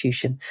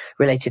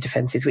prostitution-related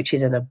offences, which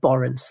is an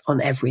abhorrence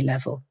on every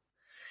level.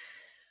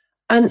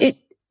 And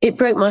it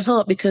broke my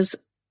heart because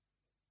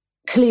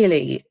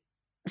clearly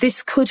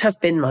this could have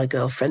been my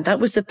girlfriend.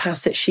 That was the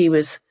path that she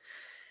would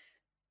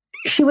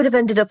have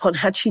ended up on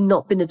had she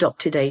not been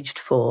adopted aged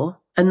 4.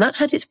 And that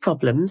had its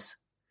problems.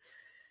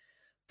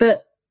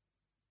 But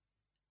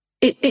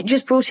it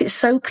just brought it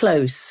so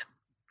close.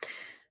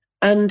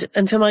 And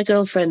for my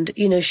girlfriend,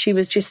 she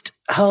was just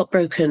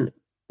heartbroken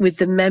with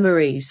the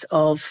memories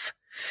of,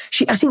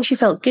 I think she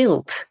felt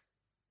guilt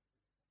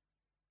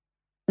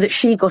that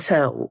she got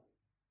out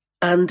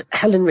and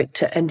Helen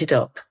Richter ended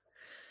up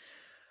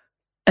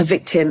a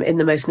victim in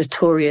the most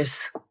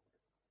notorious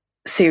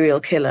serial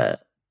killer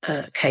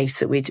case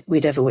that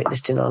we'd ever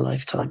witnessed in our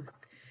lifetime.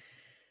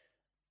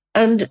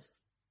 And,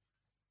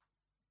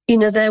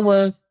 there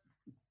were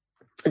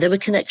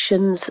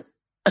connections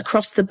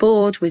across the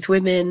board with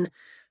women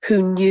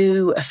who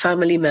knew a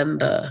family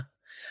member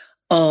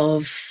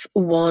of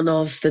one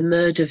of the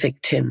murder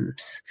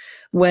victims,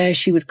 where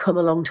she would come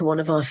along to one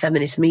of our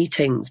feminist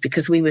meetings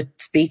because we were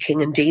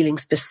speaking and dealing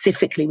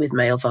specifically with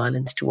male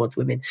violence towards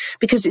women,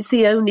 because it's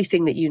the only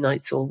thing that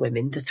unites all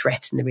women, the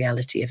threat and the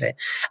reality of it.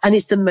 And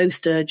it's the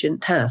most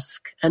urgent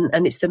task.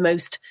 And it's the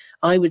most,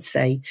 I would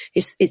say,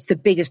 it's the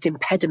biggest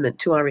impediment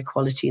to our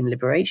equality and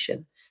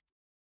liberation.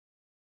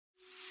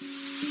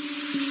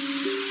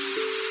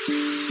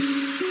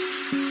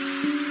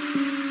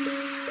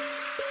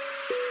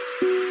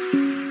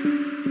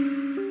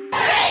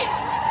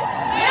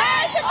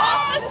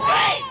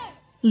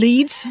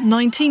 Leeds,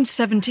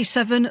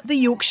 1977, the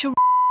Yorkshire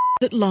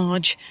at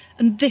large,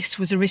 and this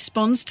was a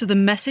response to the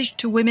message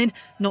to women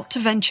not to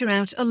venture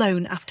out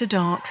alone after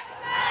dark.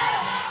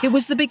 It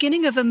was the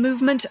beginning of a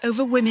movement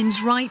over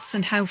women's rights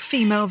and how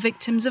female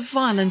victims of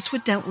violence were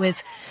dealt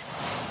with.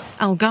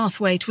 Al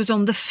Garthwaite was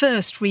on the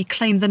first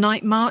Reclaim the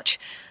Night march.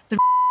 The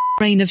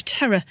reign of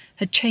terror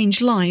had changed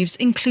lives,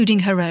 including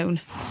her own.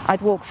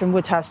 I'd walk from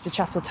Woodhouse to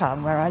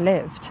Chapeltown, where I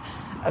lived,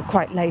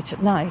 quite late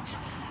at night.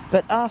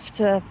 But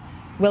after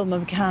Wilma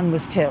McCann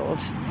was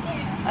killed,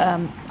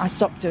 I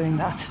stopped doing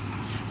that.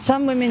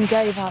 Some women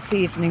gave up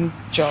evening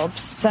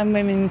jobs. Some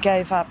women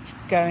gave up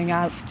going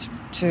out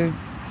to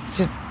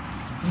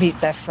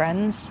meet their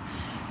friends.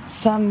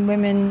 Some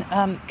women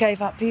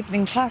gave up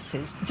evening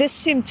classes. This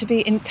seemed to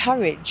be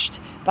encouraged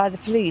by the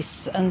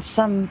police and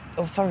some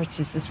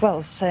authorities as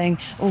well, saying,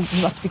 oh,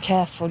 you must be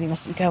careful, you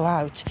mustn't go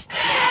out.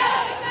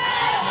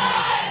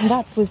 And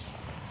that was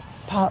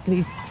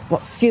partly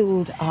what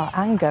fueled our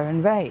anger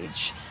and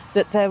rage,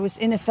 that there was,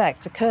 in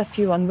effect, a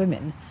curfew on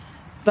women,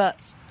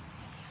 but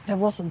there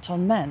wasn't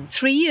on men.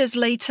 3 years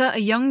later, a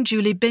young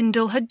Julie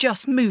Bindel had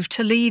just moved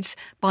to Leeds.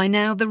 By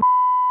now, the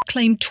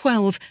claimed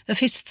 12 of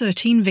his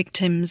 13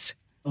 victims.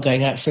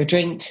 Going out for a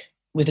drink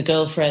with a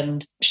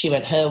girlfriend, she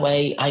went her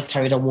way. I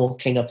carried on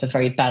walking up a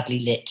very badly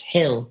lit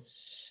hill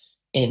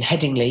in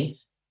Headingley,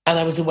 and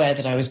I was aware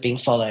that I was being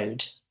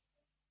followed.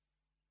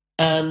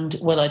 And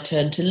when I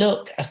turned to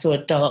look, I saw a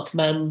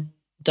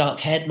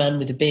dark-haired man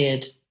with a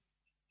beard,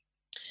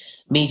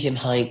 medium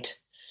height,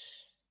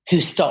 who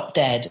stopped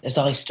dead as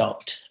I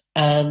stopped.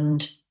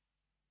 And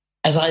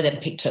as I then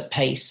picked up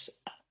pace,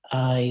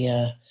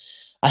 I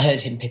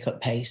heard him pick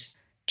up pace.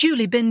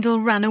 Julie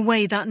Bindel ran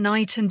away that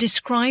night and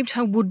described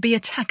her would-be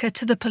attacker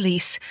to the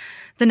police.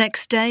 The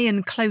next day,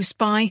 and close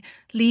by,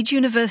 Leeds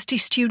University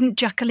student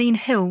Jacqueline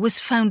Hill was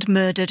found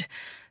murdered.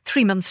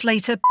 3 months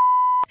later,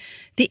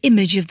 the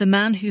image of the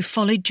man who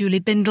followed Julie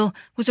Bindel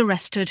was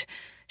arrested.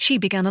 She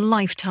began a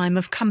lifetime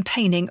of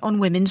campaigning on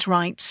women's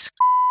rights.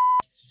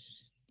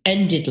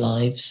 Ended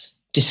lives,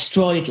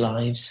 destroyed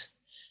lives,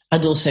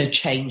 and also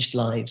changed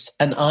lives.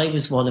 And I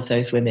was one of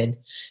those women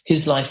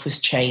whose life was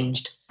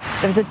changed.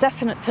 There was a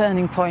definite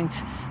turning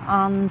point,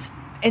 and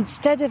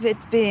instead of it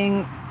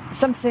being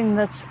something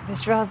that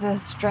this rather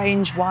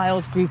strange,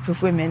 wild group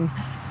of women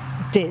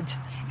did,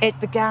 it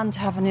began to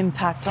have an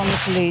impact on the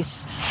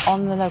police,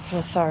 on the local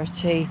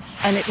authority,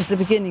 and it was the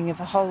beginning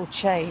of a whole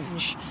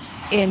change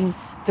in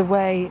the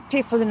way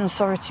people in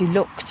authority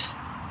looked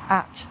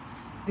at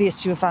the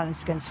issue of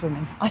violence against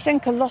women. I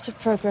think a lot of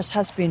progress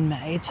has been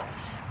made,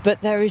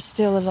 but there is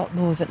still a lot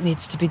more that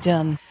needs to be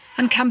done.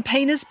 And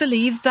campaigners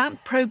believe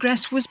that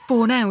progress was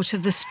born out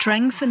of the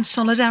strength and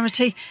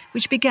solidarity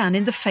which began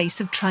in the face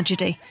of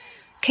tragedy.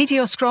 Katie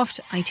Oscroft,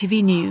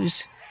 ITV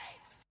News.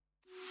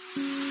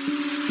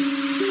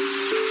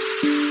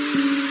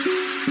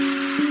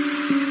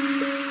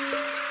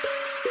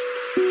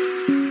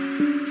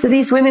 So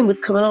these women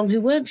would come along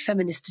who weren't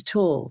feminist at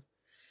all,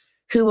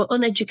 who were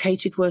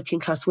uneducated working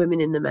class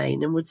women in the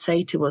main, and would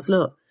say to us,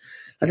 look,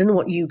 I don't know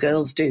what you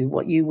girls do,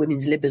 what you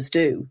women's libbers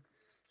do,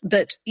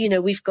 but, you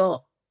know, we've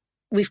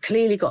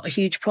clearly got a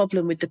huge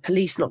problem with the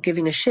police not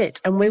giving a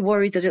shit, and we're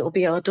worried that it'll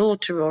be our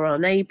daughter or our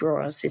neighbour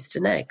or our sister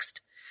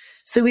next.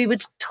 So we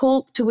would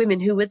talk to women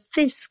who were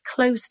this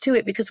close to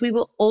it, because we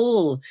were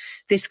all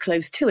this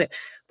close to it.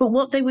 But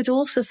what they would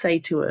also say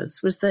to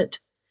us was that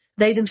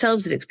they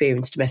themselves had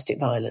experienced domestic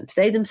violence.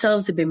 They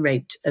themselves had been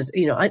raped. As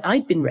you know,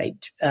 I'd been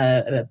raped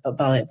by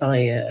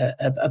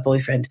a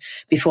boyfriend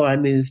before I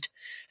moved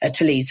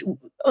to Leeds.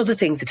 Other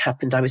things had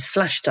happened. I was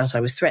flashed at.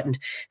 I was threatened.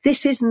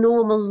 This is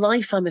normal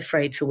life, I'm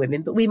afraid, for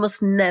women, but we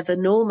must never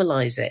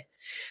normalise it.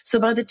 So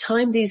by the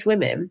time these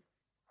women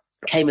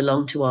came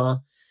along to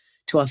our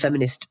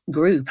feminist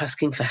group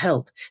asking for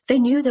help, they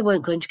knew they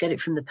weren't going to get it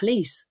from the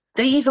police.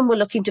 They even were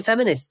looking to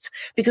feminists,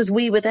 because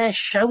we were there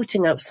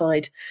shouting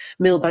outside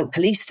Millbank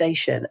police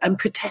station and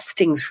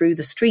protesting through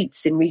the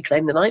streets in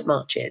Reclaim the Night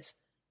marches.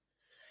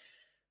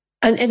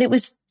 And it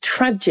was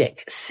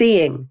tragic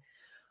seeing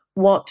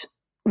what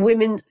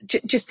women,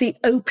 just the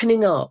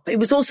opening up. It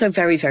was also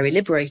very, very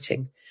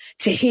liberating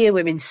to hear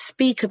women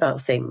speak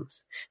about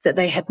things that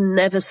they had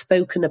never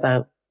spoken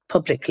about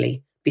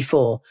publicly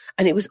before.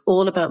 And it was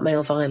all about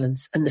male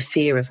violence and the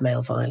fear of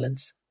male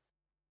violence.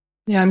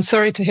 Yeah, I'm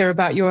sorry to hear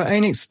about your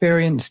own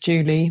experience,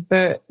 Julie,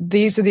 but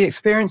these are the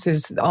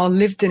experiences, our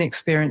lived-in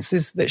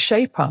experiences that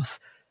shape us.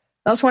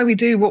 That's why we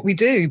do what we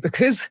do,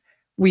 because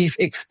we've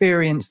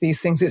experienced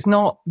these things. It's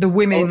not the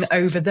women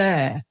over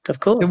there.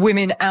 Of course. The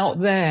women out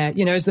there,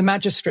 you know, as the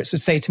magistrates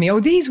would say to me, oh,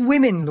 these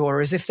women,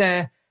 Laura, as if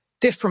they're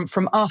different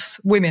from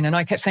us women. And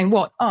I kept saying,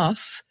 what,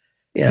 us?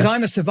 Because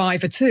I'm a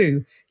survivor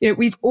too. You know,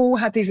 we've all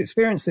had these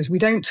experiences. We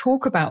don't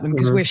talk about them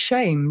because we're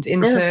shamed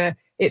into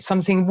it's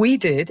something we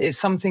did. It's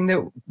something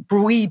that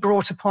we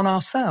brought upon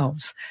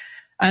ourselves.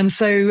 And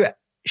so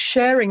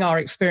sharing our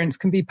experience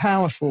can be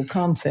powerful,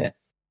 can't it?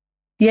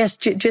 Yes,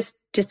 just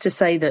to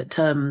say that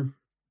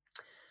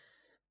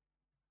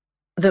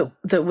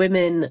that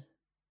women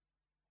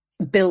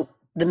built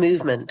the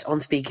movement on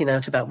speaking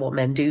out about what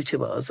men do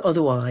to us.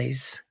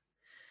 Otherwise,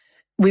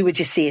 we would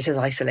just see it as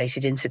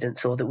isolated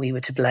incidents, or that we were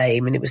to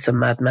blame and it was some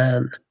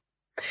madman.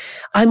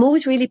 I'm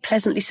always really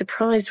pleasantly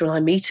surprised when I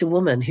meet a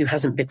woman who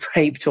hasn't been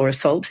raped or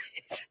assaulted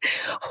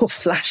or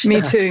flashed Me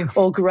at too.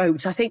 or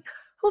groped. I think,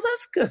 oh,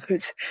 that's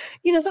good.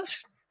 You know,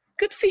 that's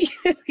good for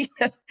you. You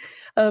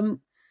know?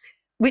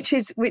 Which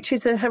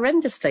is a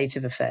horrendous state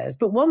of affairs,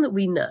 but one that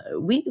we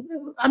know.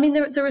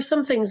 There are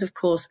some things, of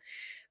course,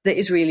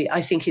 that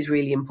I think is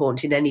really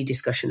important in any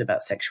discussion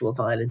about sexual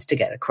violence to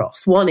get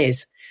across. One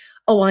is,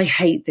 I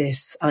hate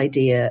this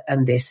idea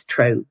and this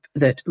trope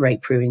that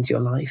rape ruins your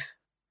life.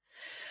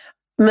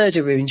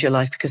 Murder ruins your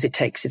life because it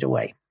takes it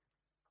away.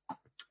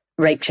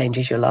 Rape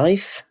changes your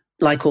life.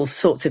 Like all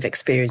sorts of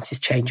experiences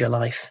change your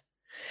life.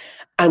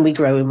 And we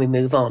grow and we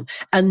move on.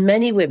 And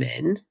many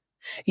women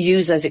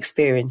use those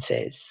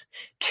experiences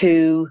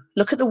to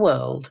look at the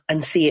world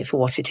and see it for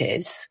what it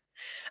is.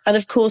 And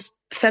of course,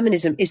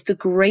 feminism is the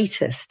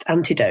greatest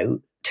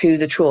antidote to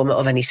the trauma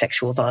of any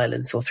sexual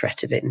violence or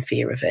threat of it and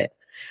fear of it.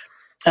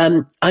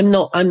 I'm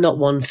not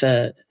one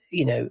for,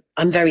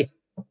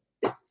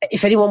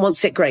 if anyone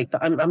wants it, great,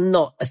 but I'm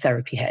not a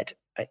therapy head.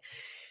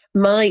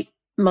 Right?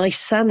 My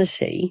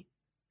sanity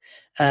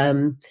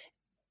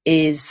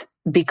is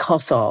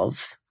because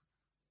of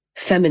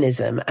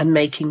feminism and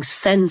making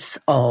sense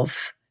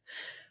of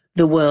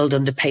the world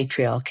under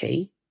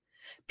patriarchy,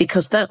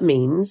 because that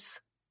means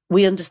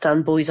we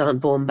understand boys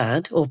aren't born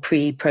bad or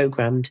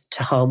pre-programmed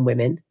to harm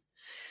women.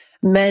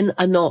 Men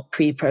are not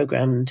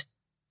pre-programmed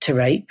to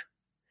rape.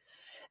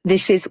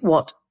 This is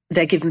what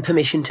they're given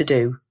permission to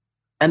do.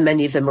 And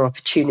many of them are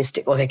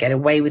opportunistic, or they get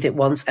away with it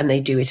once and they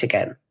do it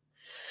again.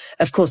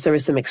 Of course, there are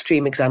some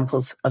extreme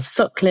examples of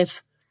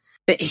Sutcliffe,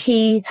 but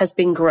he has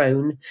been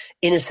grown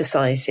in a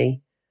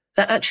society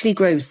that actually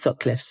grows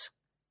Sutcliffes.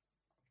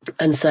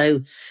 And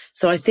so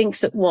I think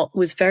that what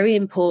was very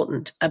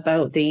important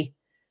about the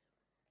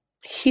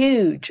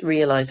huge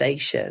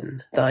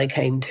realization that I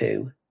came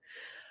to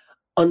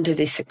under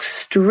this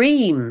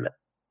extreme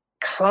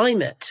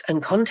climate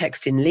and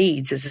context in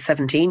Leeds as a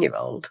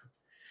 17-year-old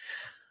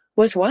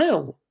was,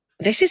 wow,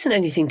 this isn't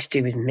anything to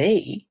do with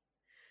me.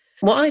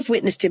 What I've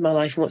witnessed in my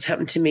life and what's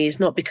happened to me is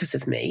not because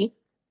of me.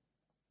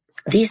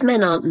 These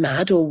men aren't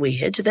mad or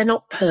weird. They're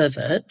not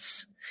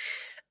perverts.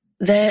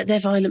 They're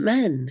violent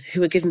men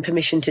who are given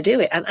permission to do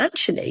it. And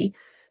actually,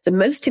 the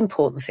most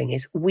important thing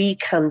is we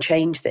can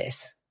change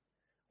this.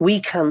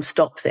 We can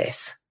stop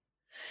this.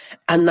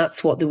 And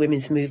that's what the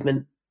women's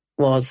movement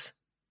was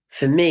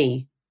for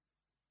me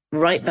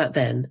right back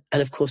then,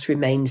 and of course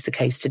remains the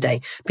case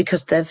today,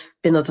 because there've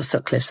been other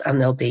Sutcliffes and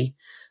there'll be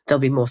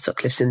more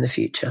Sutcliffes in the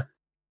future.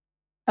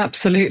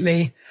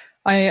 Absolutely.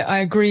 I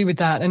agree with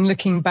that. And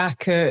looking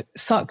back at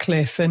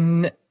Sutcliffe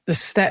and the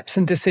steps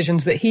and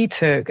decisions that he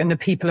took and the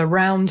people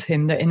around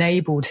him that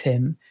enabled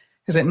him,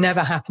 because it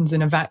never happens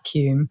in a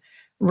vacuum,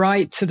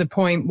 right to the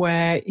point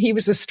where he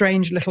was a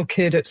strange little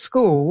kid at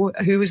school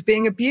who was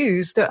being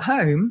abused at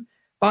home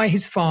by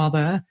his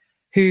father,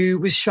 who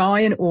was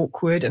shy and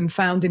awkward and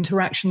found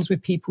interactions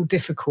with people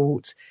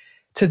difficult,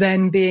 to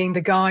then being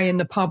the guy in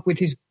the pub with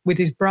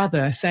his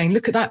brother saying,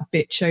 look at that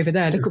bitch over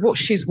there. Look at what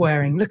she's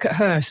wearing. Look at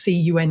her,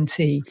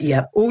 C-U-N-T.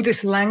 Yeah. All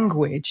this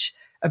language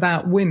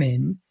about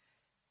women.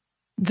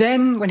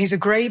 Then when he's a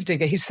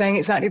gravedigger, he's saying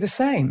exactly the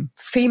same.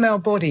 Female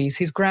bodies,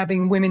 he's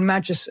grabbing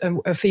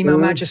a female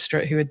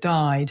magistrate who had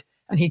died,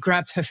 and he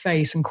grabbed her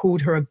face and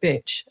called her a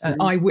bitch. An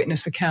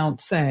eyewitness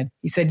account said,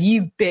 he said,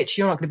 you bitch,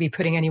 you're not going to be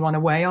putting anyone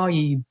away, are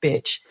you, you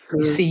bitch?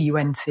 You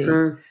C-U-N-T.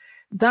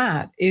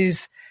 That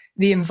is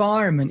the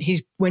environment.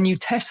 When you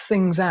test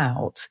things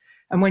out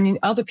and when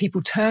other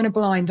people turn a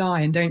blind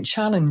eye and don't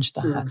challenge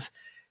that,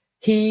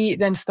 he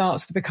then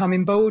starts to become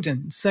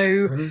emboldened.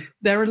 So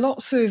there are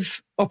lots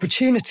of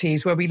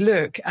opportunities where we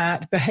look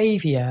at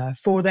behavior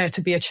for there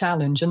to be a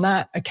challenge, and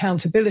that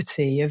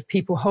accountability of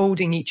people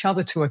holding each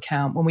other to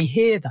account when we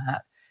hear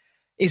that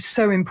is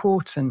so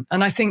important.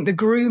 And I think the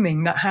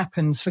grooming that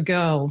happens for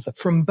girls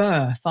from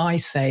birth, I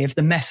say, of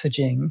the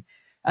messaging,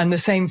 and the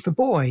same for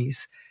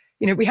boys,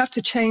 we have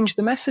to change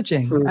the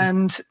messaging,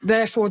 and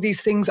therefore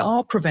these things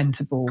are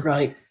preventable.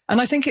 Right. And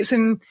I think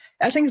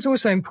it's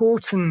also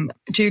important,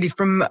 Julie,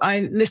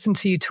 I listened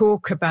to you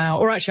talk about,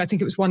 or actually I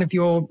think it was one of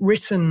your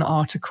written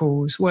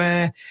articles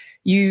where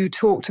you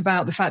talked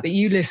about the fact that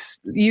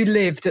you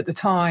lived at the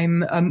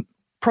time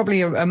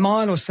probably a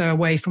mile or so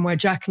away from where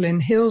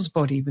Jacqueline Hill's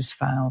body was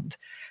found.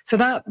 So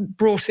that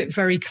brought it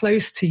very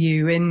close to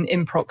you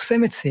in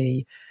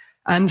proximity.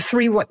 And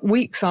 3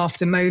 weeks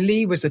after Mo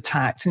Lee was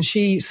attacked, and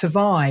she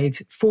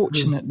survived,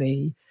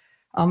 fortunately.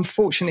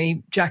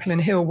 Unfortunately, Jacqueline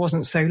Hill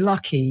wasn't so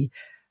lucky.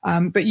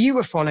 But you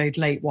were followed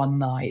late one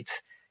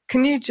night.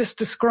 Can you just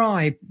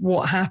describe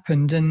what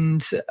happened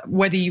and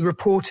whether you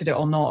reported it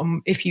or not?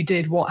 And if you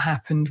did, what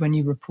happened when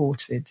you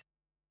reported?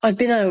 I'd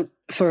been out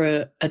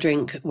for a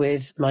drink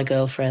with my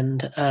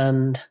girlfriend,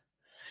 and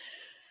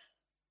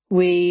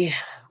we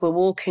were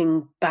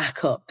walking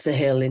back up the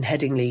hill in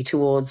Headingley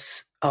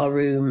towards our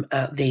room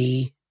at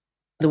the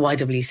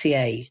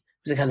YWCA. It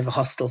was a kind of a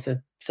hostel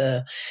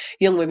for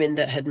young women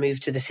that had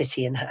moved to the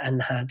city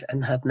and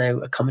had no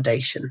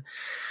accommodation.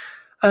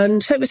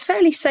 And so it was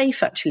fairly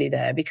safe actually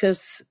there,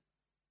 because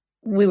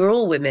we were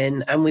all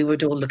women and we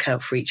would all look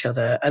out for each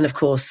other. And of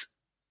course,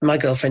 my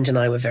girlfriend and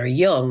I were very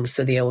young,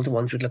 so the older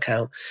ones would look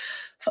out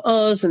for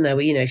us. And there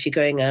were, if you're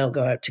going out,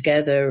 go out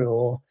together,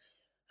 or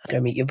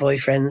go meet your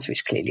boyfriends,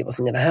 which clearly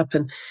wasn't going to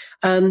happen.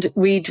 And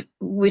we'd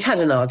had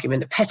an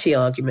argument, a petty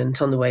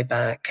argument on the way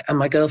back, and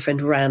my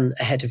girlfriend ran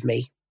ahead of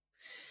me.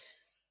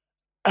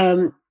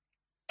 And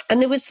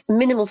there was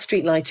minimal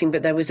street lighting,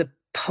 but there was a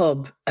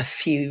pub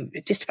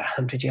just about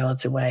 100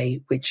 yards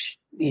away, which,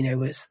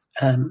 was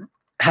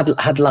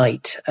had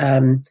light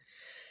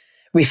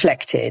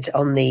reflected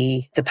on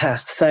the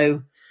path.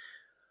 So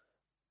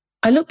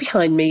I looked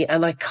behind me,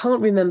 and I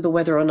can't remember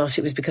whether or not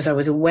it was because I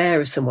was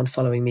aware of someone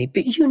following me,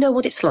 but you know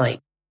what it's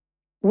like.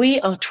 We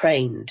are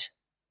trained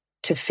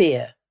to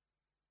fear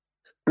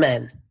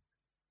men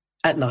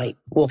at night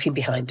walking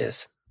behind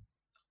us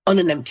on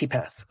an empty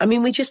path. I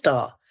mean, we just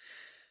are.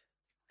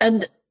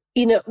 And,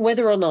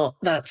 whether or not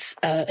that's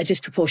a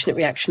disproportionate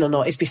reaction or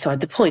not is beside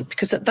the point,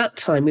 because at that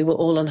time we were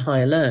all on high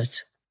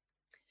alert.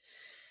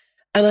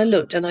 And I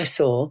looked and I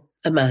saw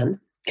a man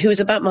who was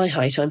about my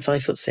height. I'm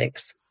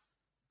 5'6".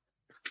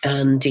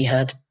 And he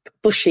had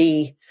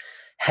bushy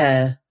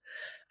hair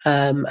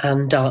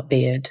and dark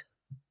beard.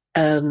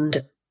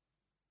 And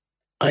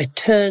I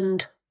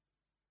turned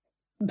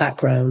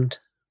back round,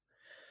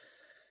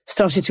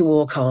 started to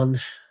walk on,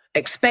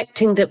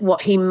 expecting that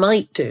what he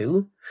might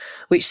do,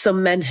 which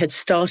some men had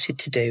started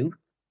to do,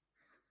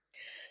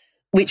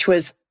 which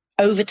was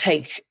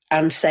overtake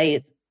and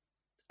say,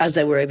 as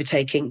they were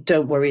overtaking,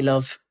 "Don't worry,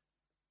 love,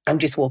 I'm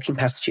just walking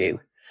past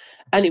you."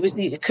 And it was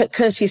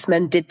courteous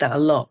men did that a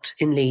lot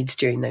in Leeds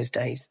during those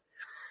days.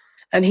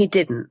 And he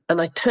didn't.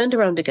 And I turned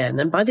around again.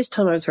 And by this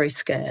time I was very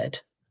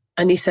scared.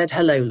 And he said,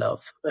 "Hello,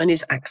 love." And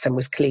his accent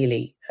was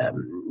clearly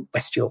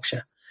West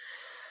Yorkshire.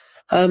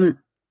 And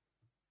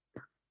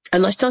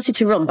I started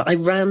to run, but I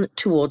ran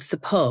towards the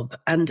pub.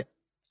 And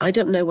I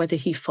don't know whether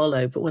he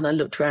followed, but when I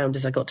looked round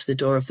as I got to the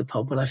door of the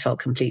pub, when I felt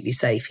completely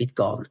safe, he'd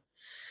gone.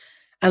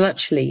 And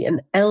actually,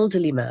 an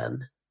elderly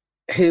man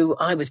who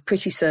I was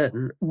pretty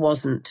certain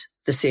wasn't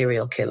the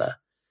serial killer.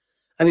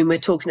 I mean, we're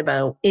talking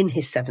about in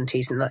his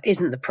 70s, and that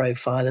isn't the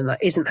profile, and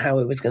that isn't how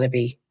it was going to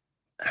be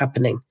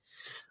happening.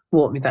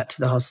 Walked me back to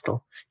the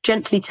hostel,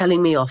 gently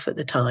telling me off at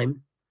the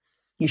time.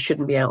 "You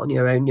shouldn't be out on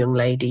your own, young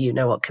lady. You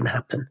know what can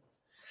happen."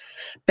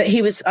 But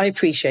I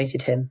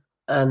appreciated him,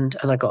 and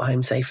I got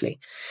home safely.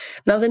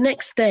 Now, the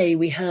next day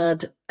we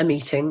had a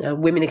meeting, a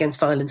Women Against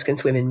Violence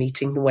Against Women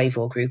meeting, the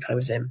WAVOR group I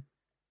was in.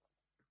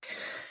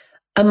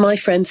 And my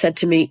friend said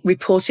to me,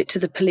 "Report it to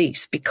the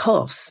police,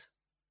 because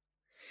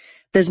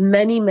there's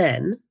many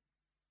men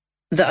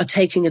that are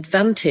taking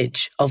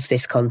advantage of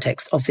this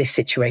context, of this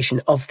situation,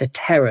 of the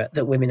terror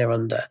that women are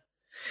under,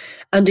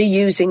 and are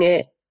using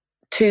it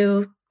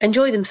to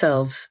enjoy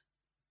themselves.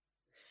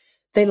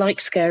 They like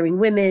scaring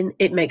women.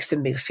 It makes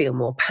them feel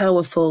more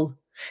powerful.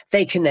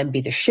 They can then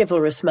be the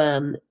chivalrous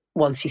man.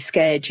 Once he's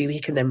scared you, he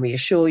can then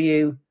reassure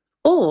you.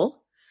 Or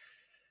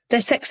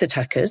they're sex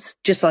attackers,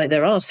 just like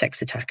there are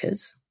sex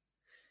attackers,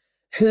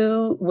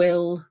 who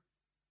will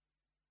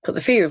put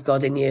the fear of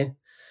God in you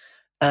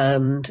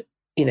and,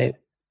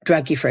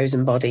 drag your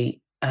frozen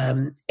body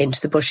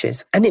into the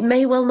bushes. And it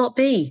may well not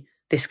be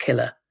this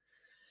killer.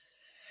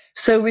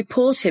 So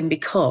report him,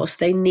 because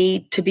they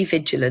need to be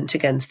vigilant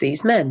against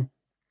these men.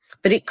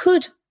 But it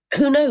could,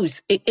 who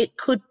knows? It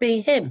could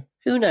be him.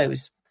 Who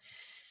knows?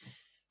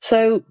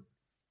 So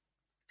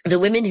the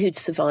women who'd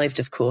survived,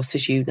 of course,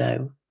 as you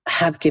know,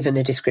 had given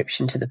a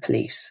description to the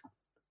police,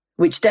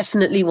 which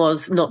definitely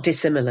was not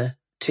dissimilar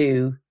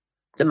to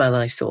the man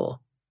I saw.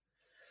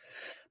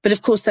 But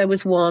of course, there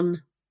was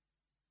one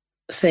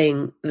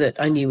thing that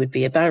I knew would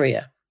be a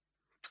barrier,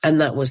 and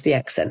that was the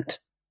accent.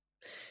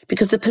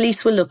 Because the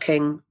police were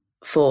looking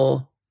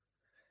for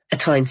a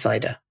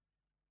Tyneside.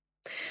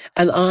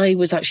 And I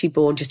was actually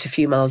born just a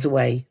few miles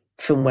away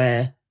from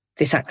where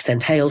this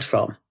accent hailed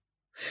from.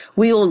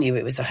 We all knew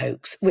it was a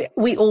hoax.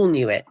 We all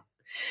knew it.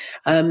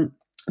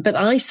 But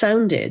I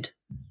sounded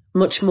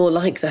much more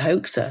like the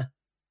hoaxer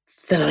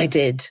than I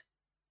did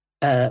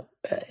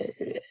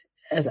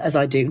as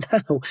I do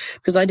now,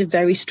 because I had a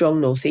very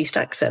strong northeast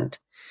accent.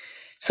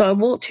 So I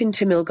walked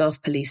into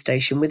Millgarth police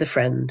station with a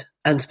friend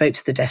and spoke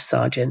to the desk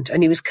sergeant,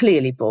 and he was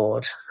clearly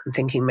bored and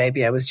thinking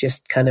maybe I was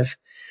just kind of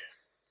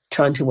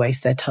trying to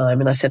waste their time.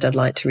 And I said, I'd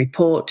like to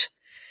report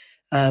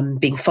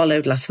being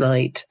followed last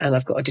night, and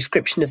I've got a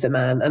description of the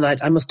man, and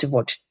I must have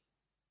watched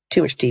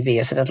too much TV.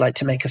 I said, I'd like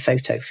to make a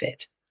photo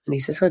fit. And he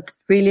says, well,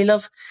 really,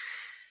 love?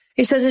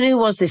 He said, and who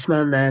was this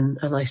man then?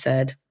 And I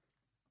said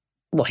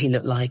what he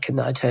looked like and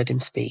that I'd heard him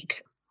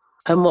speak.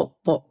 And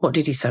what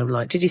did he sound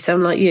like? Did he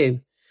sound like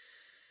you?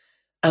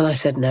 And I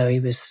said, no, he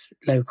was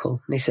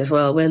local. And he says,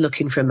 well, we're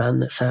looking for a man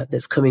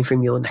that's coming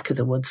from your neck of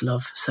the woods,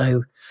 love.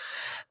 So,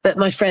 but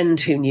my friend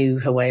who knew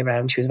her way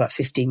around, she was about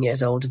 15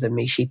 years older than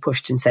me, she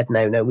pushed and said,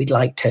 no, we'd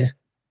like to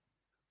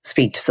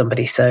speak to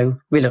somebody. So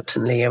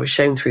reluctantly, I was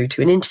shown through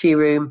to an interview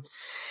room.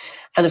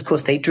 And of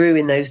course, they drew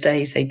in those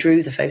days, they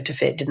drew the photo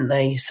fit, didn't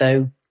they?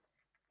 So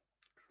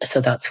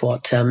that's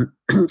what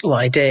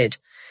I did.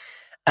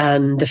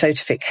 And the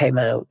photo fit came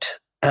out,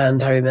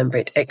 and I remember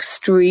it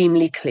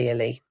extremely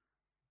clearly.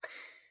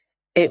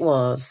 It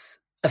was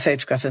a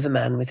photograph of a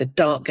man with a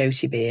dark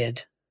goatee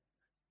beard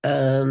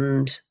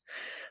and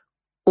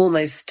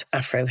almost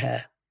afro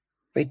hair,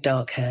 very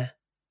dark hair,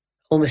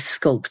 almost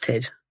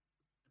sculpted,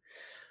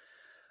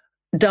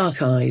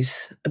 dark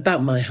eyes,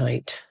 about my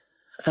height.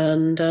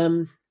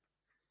 And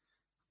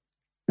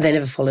They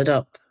never followed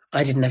up.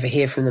 I didn't ever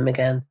hear from them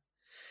again.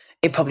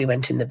 It probably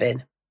went in the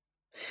bin.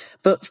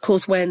 But of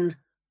course, when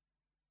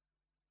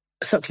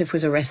Sutcliffe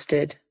was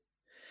arrested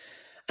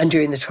and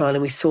during the trial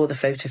and we saw the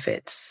photo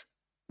fits,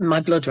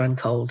 my blood ran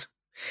cold.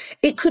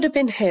 It could have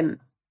been him.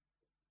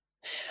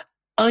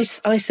 I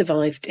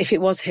survived. If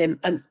it was him,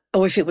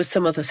 or if it was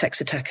some other sex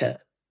attacker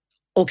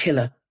or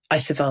killer, I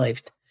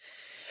survived.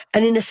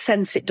 And in a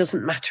sense, it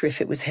doesn't matter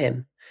if it was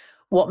him.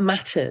 What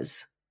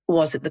matters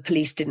was that the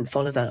police didn't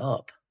follow that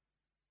up.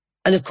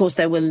 And of course,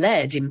 they were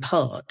led in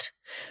part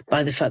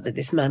by the fact that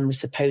this man was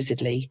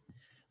supposedly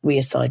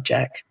Wearside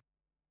Jack.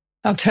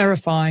 How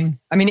terrifying.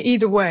 I mean,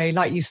 either way,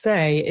 like you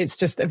say, it's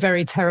just a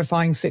very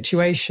terrifying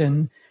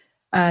situation.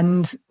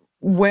 And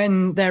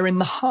when they're in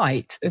the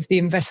height of the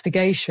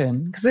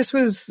investigation, because this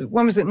was,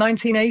 when was it,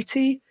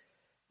 1980?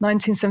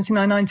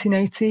 1979,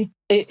 1980?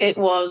 It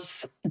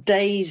was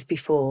days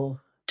before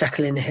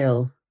Jacqueline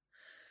Hill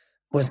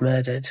was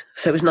murdered.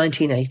 So it was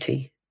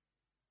 1980.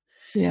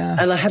 Yeah.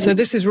 And so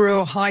this is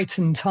real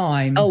heightened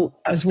time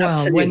as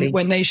well,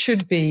 when they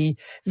should be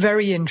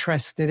very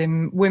interested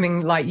in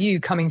women like you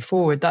coming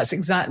forward. That's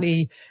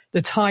exactly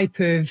the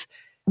type of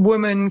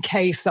woman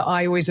case that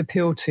I always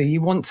appeal to.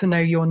 You want to know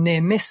your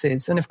near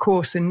misses. And of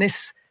course, in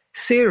this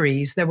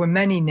series, there were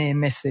many near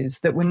misses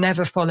that were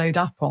never followed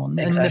up on.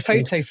 Exactly. And the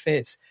photo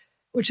fits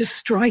were just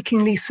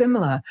strikingly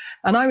similar.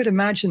 And I would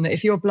imagine that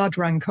if your blood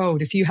ran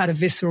cold, if you had a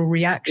visceral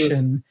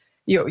reaction,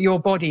 your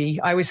body,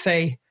 I always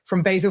say,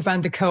 from Basil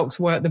van der Kolk's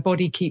work, the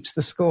body keeps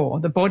the score.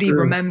 The body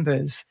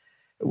remembers.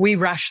 We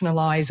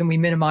rationalize and we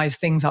minimize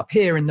things up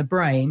here in the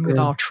brain with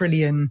our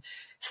trillion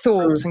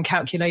thoughts and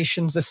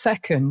calculations a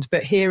second.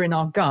 But here in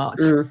our gut,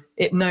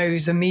 it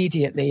knows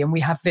immediately, and we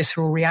have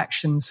visceral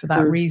reactions for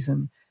that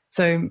reason.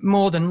 So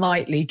more than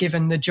likely,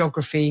 given the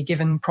geography,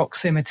 given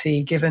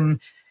proximity, given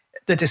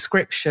the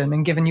description,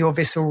 and given your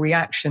visceral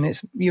reaction,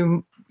 it's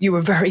you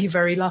were very,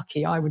 very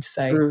lucky, I would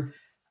say.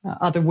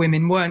 Other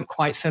women weren't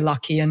quite so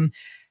lucky. And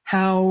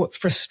how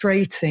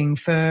frustrating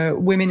for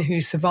women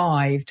who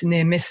survived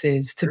near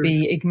misses to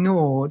be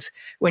ignored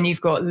when you've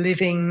got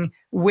living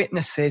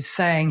witnesses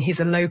saying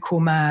he's a local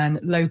man,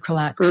 local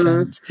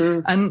accent.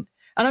 And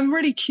I'm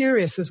really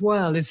curious as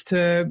well as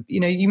to,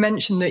 you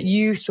mentioned that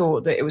you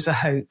thought that it was a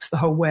hoax, the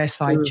whole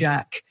Wearside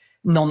Jack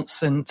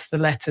nonsense, the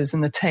letters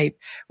and the tape.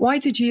 Why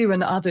did you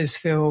and others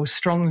feel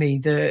strongly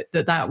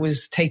that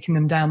was taking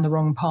them down the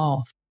wrong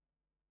path?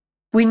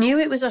 We knew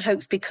it was a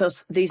hoax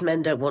because these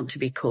men don't want to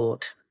be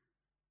caught.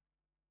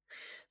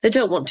 They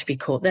don't want to be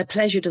caught. Their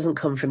pleasure doesn't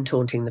come from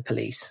taunting the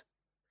police.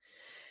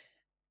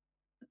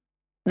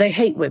 They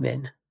hate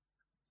women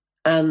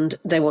and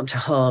they want to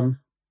harm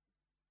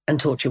and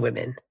torture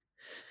women.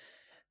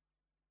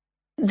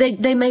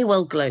 They may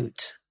well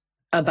gloat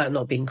about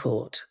not being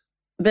caught,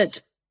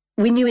 but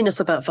we knew enough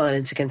about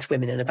violence against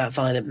women and about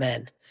violent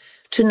men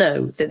to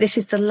know that this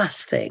is the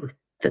last thing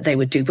that they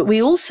would do. But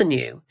we also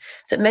knew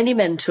that many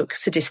men took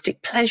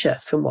sadistic pleasure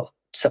from what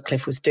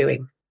Sutcliffe was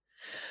doing,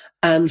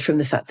 and from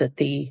the fact that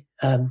the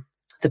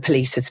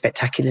police had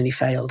spectacularly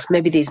failed.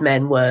 Maybe these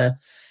men were,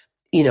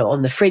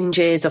 on the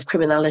fringes of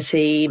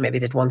criminality. Maybe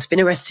they'd once been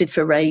arrested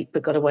for rape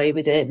but got away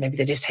with it. Maybe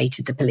they just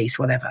hated the police,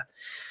 whatever.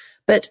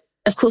 But,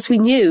 of course, we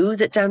knew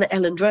that down at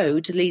Elland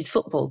Road, Leeds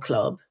Football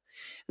Club,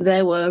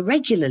 there were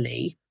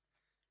regularly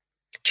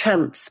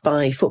chants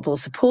by football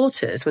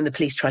supporters when the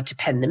police tried to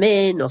pen them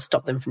in or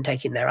stop them from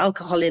taking their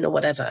alcohol in or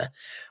whatever,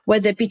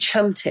 where they'd be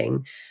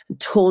chanting and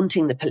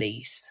taunting the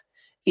police.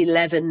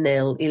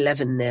 11-0,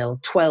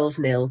 11-0,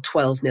 12-0,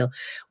 12-0,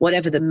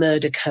 whatever the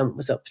murder count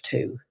was up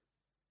to.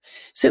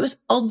 So it was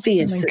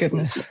obvious. Oh my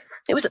goodness.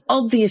 It was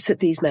obvious that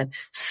these men,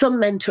 some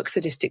men took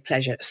sadistic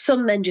pleasure.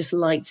 Some men just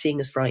liked seeing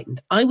us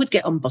frightened. I would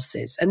get on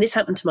buses, and this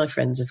happened to my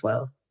friends as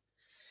well.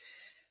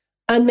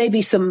 And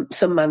maybe some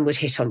man would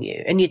hit on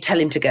you and you'd tell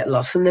him to get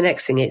lost. And the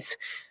next thing is,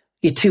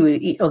 you're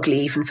too ugly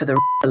even for the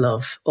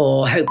love,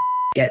 or hope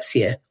gets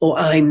you, or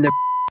I'm the.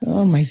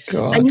 Oh my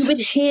God. And you would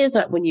hear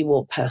that when you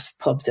walk past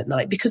pubs at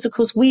night, because of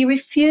course we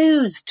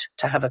refused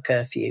to have a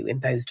curfew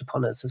imposed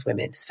upon us as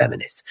women, as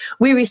feminists.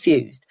 We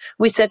refused.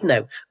 We said,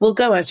 no, we'll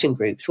go out in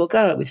groups. We'll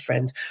go out with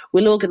friends.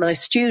 We'll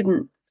organise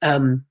student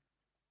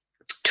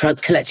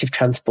collective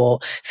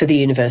transport for the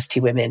university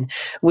women.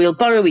 We'll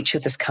borrow each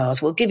other's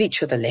cars. We'll give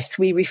each other lifts.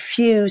 We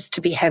refuse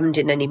to be hemmed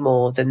in any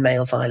more than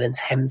male violence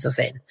hems us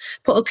in.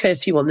 Put a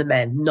curfew on the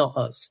men, not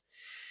us.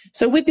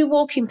 So we'd be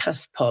walking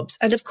past pubs,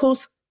 and of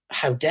course,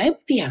 how dare we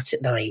be out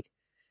at night?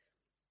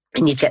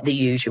 And you'd get the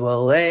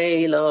usual,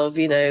 hey, love,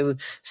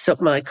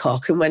 suck my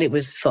cock. And when it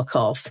was fuck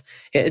off,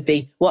 it would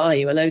be, what are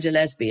you, a load of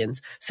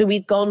lesbians? So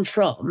we'd gone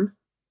from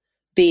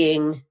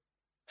being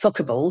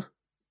fuckable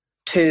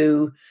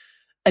to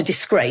a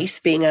disgrace,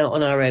 being out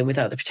on our own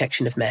without the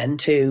protection of men,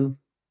 to,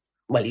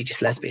 well, you're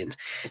just lesbians.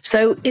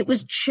 So it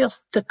was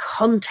just the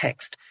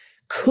context.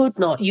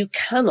 You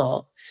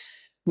cannot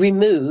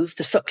remove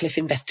the Sutcliffe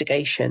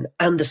investigation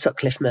and the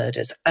Sutcliffe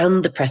murders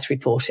and the press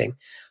reporting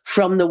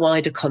from the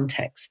wider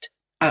context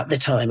at the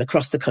time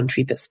across the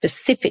country, but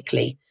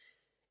specifically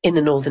in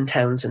the northern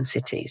towns and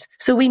cities.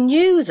 So we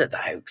knew that the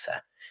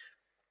hoaxer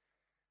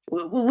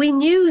We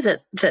knew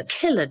that the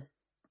killer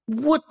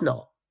would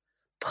not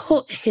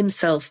put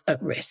himself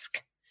at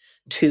risk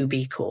to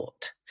be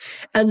caught,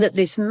 and that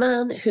this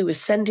man who was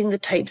sending the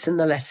tapes and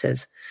the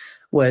letters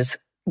was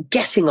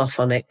getting off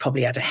on it,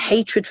 probably had a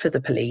hatred for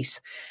the police,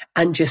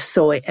 and just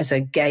saw it as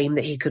a game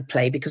that he could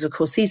play because, of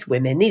course, these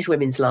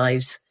women's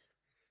lives,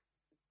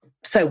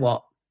 so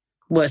what?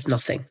 Worth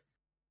nothing.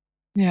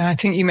 Yeah, I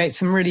think you make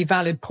some really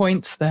valid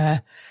points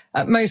there.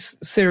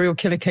 Most serial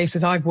killer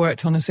cases I've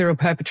worked on are serial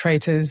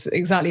perpetrators,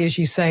 exactly as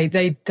you say,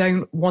 they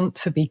don't want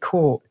to be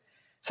caught.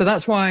 So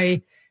that's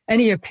why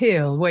any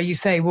appeal where you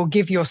say, well,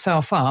 give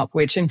yourself up,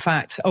 which in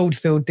fact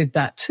Oldfield did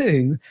that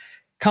too,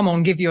 come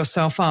on, give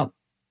yourself up.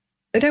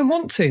 They don't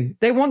want to.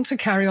 They want to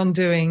carry on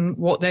doing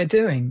what they're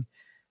doing.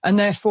 And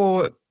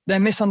therefore, they're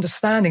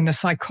misunderstanding the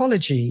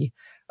psychology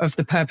of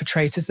the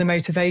perpetrators, the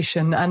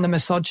motivation and the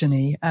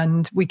misogyny.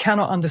 And we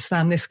cannot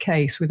understand this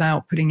case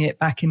without putting it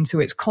back into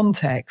its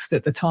context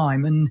at the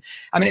time. And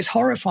I mean, it's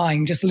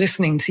horrifying just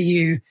listening to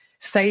you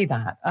say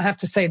that. I have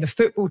to say the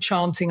football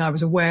chanting I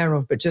was aware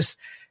of, but just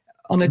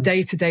on a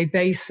day-to-day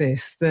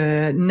basis,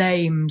 the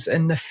names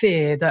and the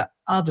fear that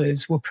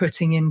others were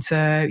putting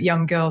into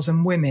young girls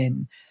and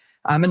women.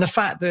 And the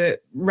fact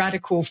that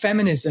radical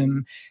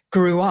feminism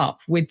grew up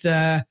with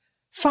the,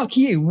 fuck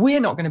you, we're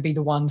not going to be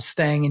the ones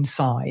staying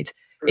inside.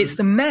 It's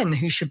the men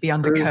who should be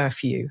under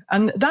curfew.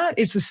 And that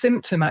is a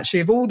symptom,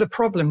 actually, of all the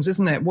problems,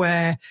 isn't it?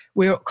 Where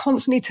we're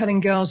constantly telling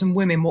girls and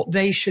women what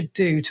they should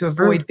do to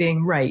avoid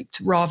being raped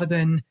rather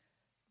than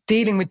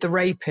dealing with the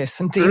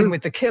rapists and dealing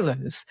with the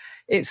killers.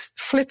 It's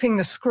flipping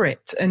the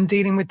script and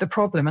dealing with the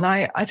problem. And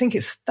I think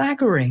it's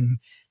staggering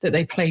that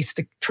they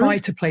try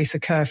to place a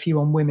curfew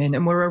on women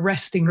and were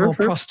arresting more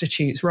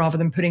prostitutes rather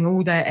than putting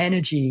all their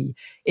energy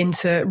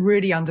into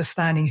really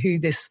understanding who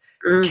this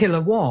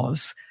killer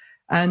was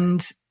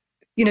and,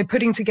 you know,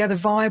 putting together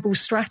viable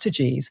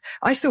strategies.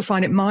 I still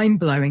find it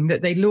mind-blowing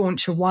that they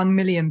launch a £1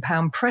 million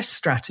press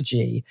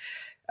strategy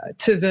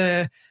to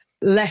the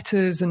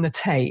letters and the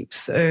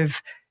tapes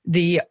of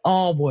the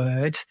R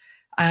word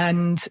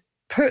and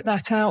put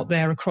that out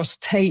there across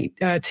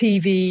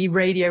TV,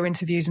 radio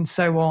interviews and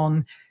so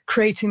on,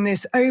 creating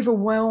this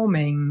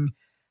overwhelming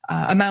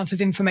amount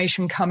of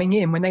information coming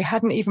in when they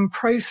hadn't even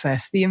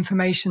processed the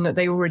information that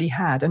they already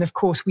had. And of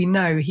course, we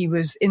know he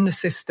was in the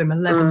system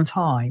 11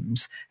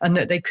 times and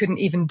that they couldn't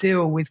even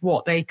deal with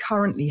what they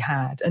currently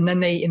had. And then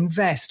they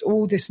invest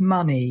all this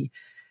money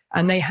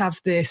and they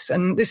have this,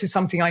 and this is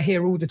something I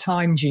hear all the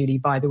time, Julie,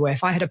 by the way.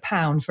 If I had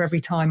 £1 for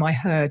every time I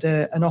heard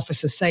an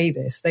officer say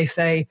this, they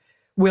say,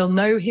 we'll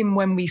know him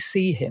when we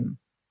see him.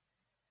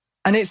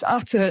 And it's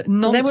utter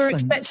nonsense. They were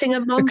expecting a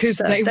monster. Because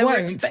they were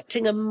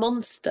expecting a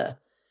monster.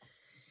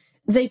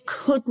 They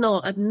could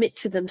not admit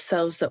to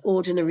themselves that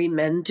ordinary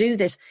men do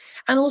this.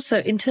 And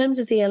also, in terms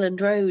of the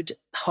Elland Road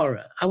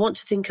horror, I want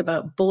to think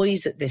about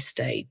boys at this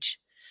stage.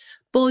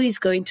 Boys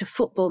going to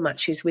football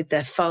matches with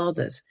their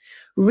fathers,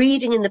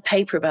 reading in the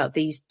paper about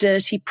these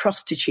dirty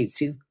prostitutes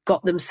who've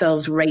got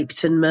themselves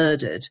raped and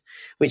murdered,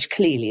 which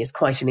clearly is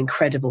quite an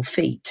incredible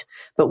feat.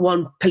 But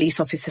one police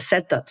officer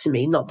said that to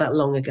me not that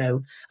long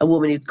ago, a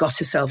woman who'd got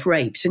herself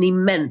raped, and he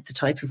meant the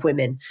type of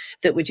women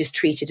that were just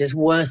treated as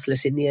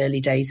worthless in the early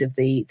days of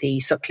the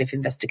Sutcliffe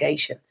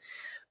investigation.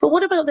 But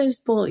what about those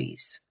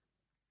boys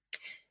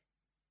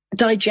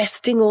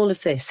digesting all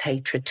of this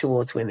hatred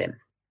towards women?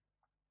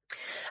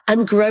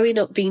 And growing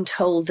up being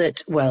told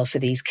that, well, for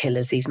these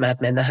killers, these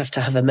madmen, they have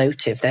to have a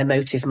motive. Their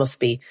motive must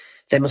be,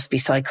 they must be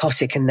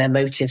psychotic, and their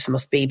motives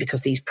must be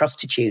because these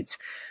prostitutes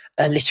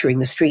are littering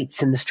the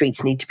streets and the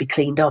streets need to be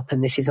cleaned up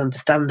and this is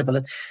understandable.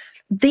 And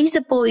these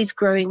are boys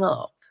growing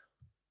up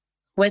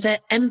where their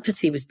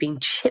empathy was being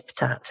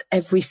chipped at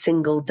every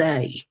single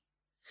day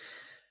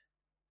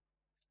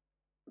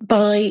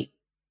by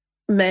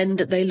men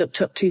that they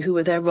looked up to who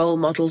were their role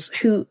models,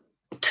 who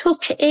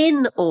took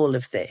in all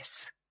of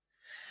this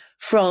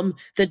from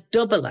the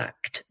double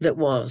act that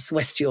was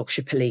West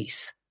Yorkshire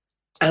Police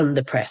and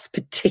the press,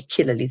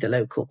 particularly the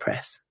local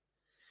press.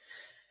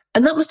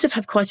 And that must have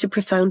had quite a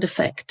profound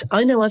effect.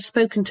 I know I've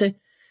spoken to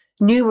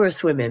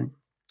numerous women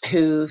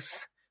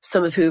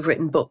some of who've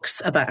written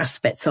books about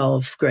aspects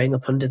of growing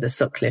up under the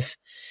Sutcliffe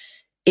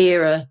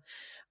era,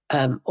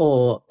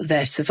 or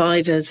they're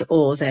survivors,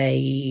 or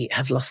they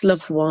have lost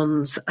loved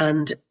ones.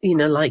 And, you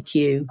know, like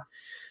you,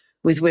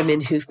 with women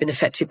who've been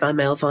affected by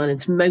male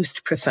violence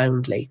most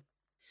profoundly.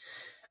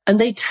 And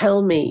they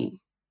tell me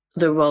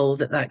the role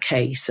that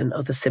case and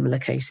other similar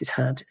cases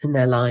had in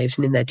their lives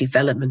and in their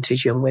development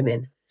as young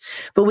women.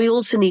 But we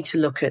also need to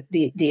look at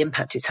the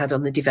impact it's had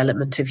on the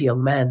development of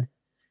young men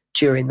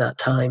during that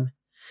time.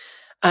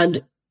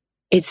 And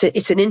it's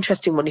an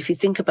interesting one. If you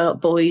think about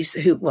boys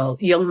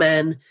young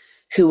men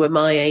who were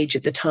my age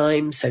at the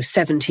time, so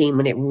 17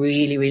 when it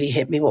really, really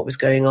hit me what was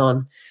going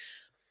on,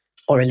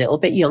 or a little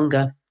bit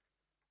younger,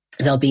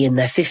 they'll be in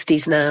their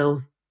 50s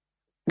now.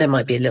 They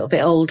might be a little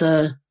bit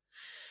older.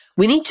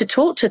 We need to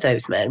talk to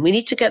those men. We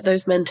need to get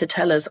those men to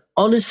tell us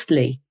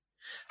honestly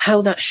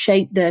how that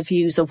shaped their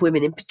views of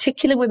women, in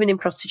particular women in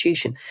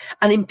prostitution,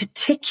 and in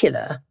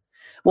particular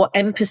what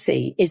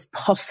empathy is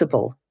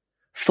possible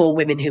for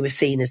women who were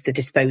seen as the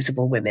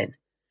disposable women,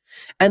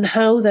 and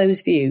how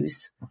those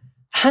views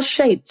has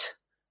shaped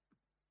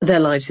their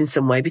lives in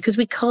some way, because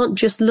we can't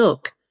just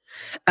look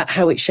at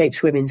how it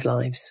shapes women's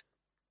lives,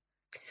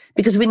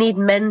 because we need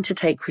men to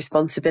take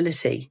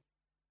responsibility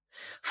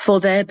for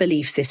their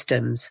belief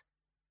systems,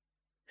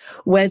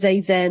 where they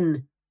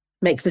then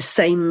make the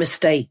same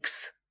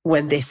mistakes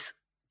when this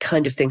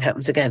kind of thing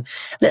happens again.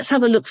 Let's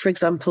have a look, for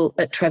example,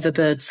 at Trevor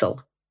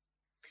Birdsall,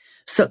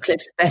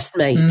 Sutcliffe's best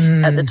mate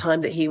at the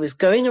time that he was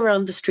going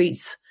around the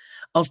streets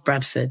of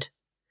Bradford,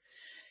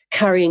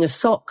 carrying a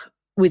sock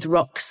with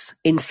rocks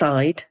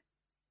inside,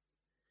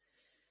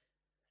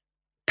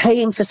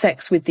 paying for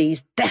sex with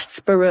these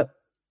desperate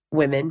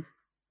women,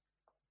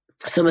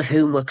 some of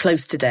whom were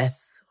close to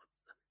death,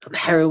 on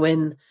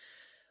heroin,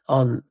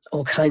 on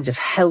all kinds of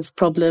health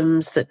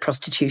problems that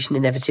prostitution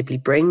inevitably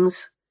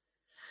brings,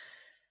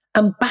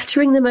 and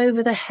battering them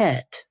over the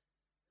head,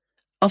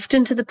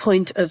 often to the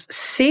point of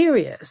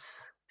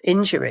serious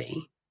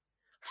injury,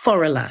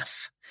 for a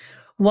laugh,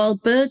 while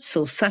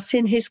Birdsall sat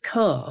in his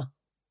car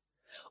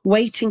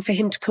waiting for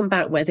him to come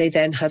back, where they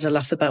then had a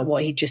laugh about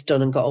what he'd just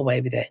done and got away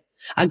with it.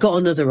 I got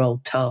another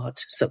old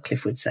tart,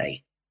 Sutcliffe would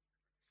say.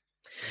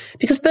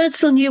 Because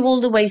Birdsall knew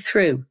all the way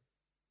through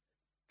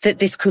that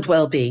this could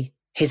well be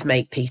his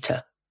mate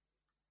Peter.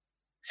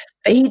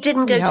 But he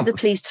didn't go to the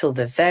police till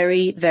the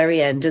very,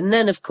 very end. And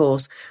then, of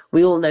course,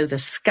 we all know the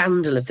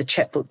scandal of the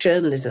checkbook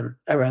journalism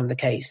around the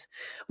case,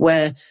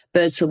 where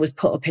Birdsall was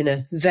put up in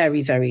a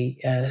very, very,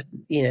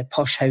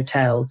 posh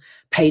hotel,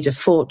 paid a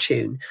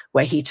fortune,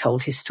 where he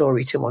told his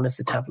story to one of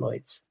the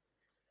tabloids.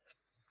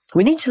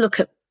 We need to look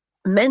at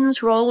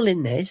men's role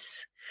in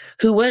this,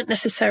 who weren't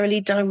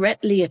necessarily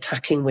directly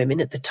attacking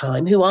women at the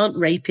time, who aren't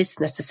rapists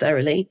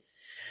necessarily,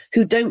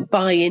 who don't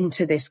buy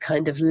into this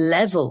kind of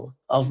level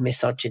of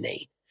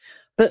misogyny,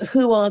 but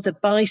who are the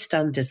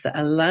bystanders that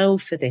allow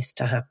for this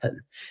to happen.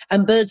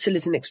 And Birdsall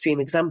is an extreme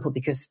example,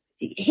 because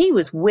he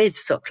was with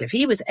Sutcliffe.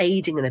 He was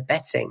aiding and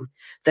abetting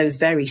those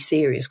very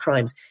serious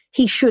crimes.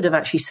 He should have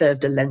actually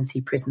served a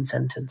lengthy prison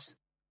sentence.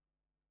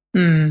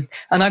 And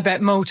I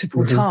bet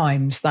multiple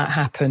times that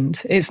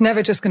happened. It's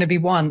never just going to be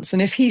once. And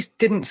if he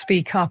didn't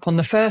speak up on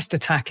the first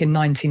attack in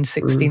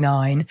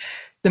 1969,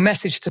 the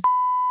message to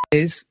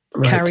is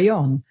carry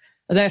on.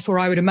 Therefore,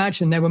 I would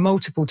imagine there were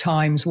multiple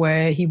times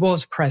where he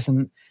was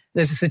present.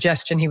 There's a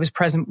suggestion he was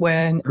present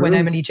when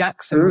Emily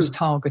Jackson was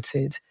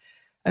targeted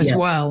as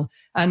well.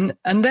 And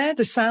they're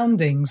the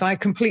soundings. I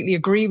completely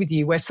agree with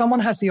you, where someone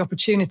has the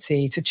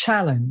opportunity to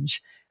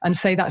challenge and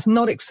say that's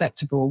not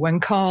acceptable. When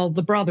Carl,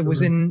 the brother,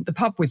 was in the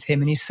pub with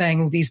him and he's saying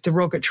all these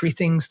derogatory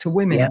things to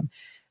women,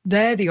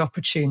 they're the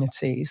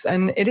opportunities.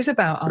 And it is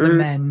about other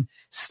men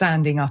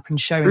standing up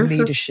and showing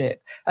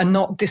leadership and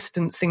not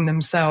distancing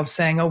themselves,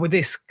 saying, oh, well,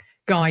 this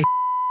guy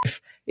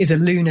is a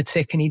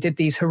lunatic and he did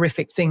these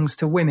horrific things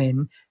to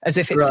women, as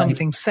if it's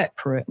something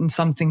separate and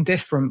something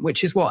different,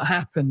 which is what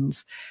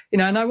happens.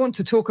 And I want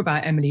to talk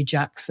about Emily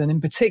Jackson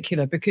in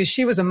particular, because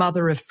she was a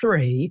mother of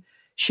 3.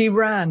 She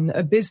ran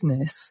a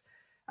business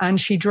and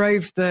she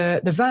drove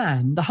the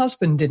van. The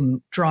husband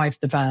didn't drive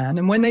the van.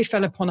 And when they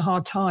fell upon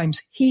hard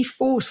times, he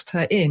forced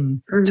her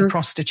in to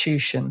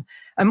prostitution.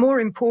 And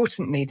more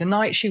importantly, the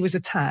night she was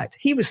attacked,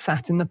 he was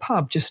sat in the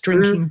pub just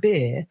drinking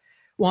beer,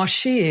 while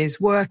she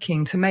is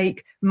working to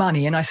make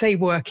money. And I say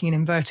working in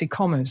inverted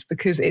commas,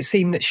 because it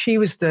seemed that she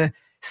was the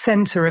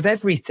center of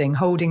everything,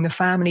 holding the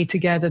family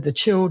together, the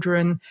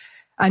children.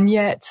 And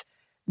yet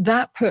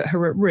that put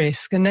her at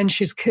risk. And then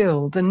she's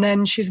killed. And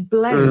then she's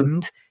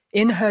blamed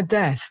in her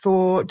death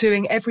for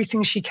doing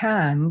everything she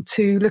can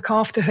to look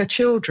after her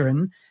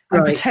children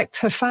and protect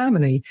her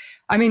family.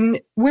 I mean,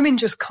 women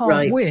just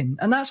can't win.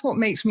 And that's what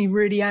makes me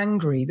really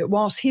angry, that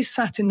whilst he's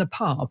sat in the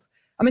pub,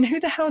 I mean,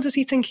 who the hell does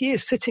he think he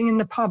is, sitting in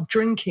the pub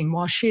drinking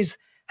while she's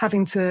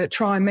having to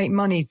try and make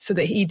money so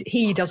that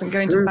he doesn't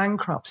go into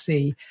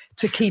bankruptcy,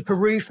 to keep a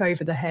roof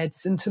over their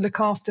heads and to look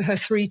after her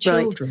 3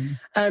 children?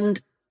 And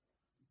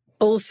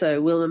also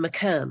Wilma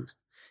McCann,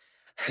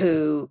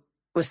 who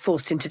was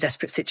forced into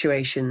desperate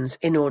situations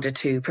in order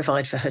to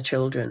provide for her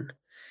children.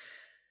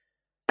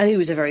 And who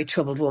was a very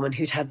troubled woman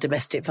who'd had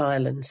domestic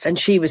violence, and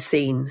she was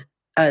seen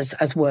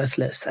as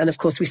worthless. And of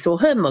course, we saw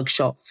her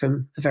mugshot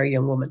from a very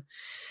young woman.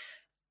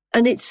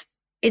 And it's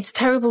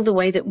terrible the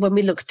way that when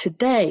we look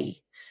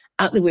today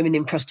at the women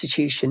in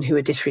prostitution who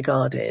are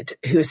disregarded,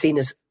 who are seen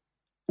as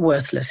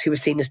worthless, who are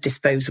seen as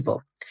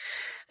disposable,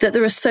 that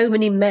there are so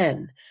many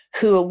men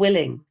who are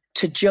willing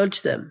to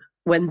judge them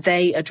when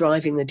they are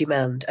driving the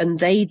demand, and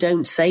they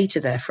don't say to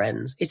their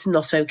friends, it's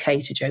not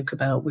okay to joke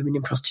about women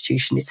in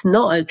prostitution. It's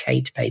not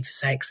okay to pay for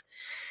sex.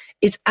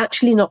 It's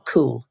actually not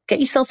cool. Get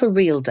yourself a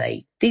real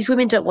date. These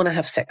women don't want to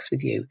have sex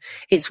with you.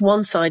 It's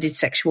one-sided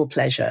sexual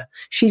pleasure.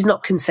 She's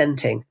not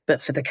consenting,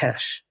 but for the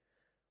cash.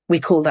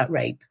 We call that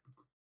rape.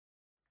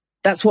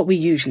 That's what we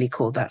usually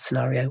call that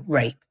scenario,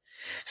 rape.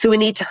 So we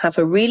need to have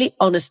a really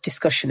honest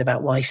discussion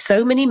about why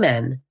so many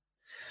men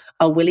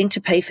are willing to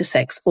pay for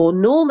sex or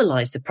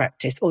normalize the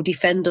practice or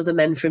defend other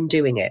men from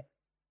doing it.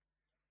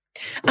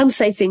 and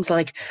say things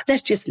like,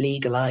 let's just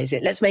legalise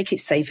it, let's make it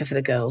safer for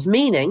the girls,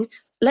 meaning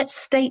let's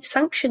state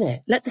sanction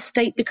it, let the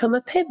state become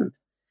a pimp.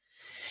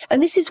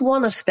 And this is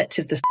one aspect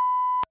of the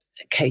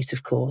case,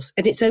 of course,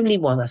 and it's only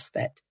one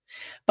aspect.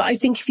 But I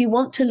think if you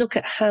want to look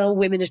at how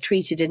women are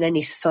treated in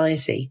any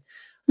society,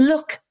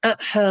 look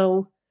at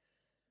how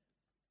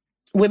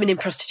women in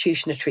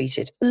prostitution are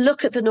treated.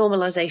 Look at the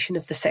normalisation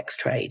of the sex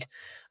trade.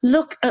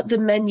 Look at the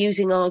men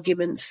using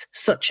arguments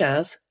such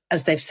as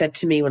they've said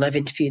to me when I've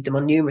interviewed them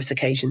on numerous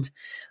occasions,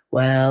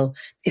 well,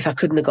 if I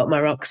couldn't have got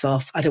my rocks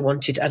off, I'd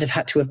have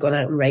had to have gone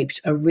out and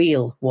raped a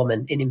real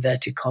woman, in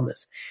inverted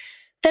commas.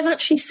 They've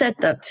actually said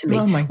that to me.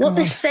 Oh my God. What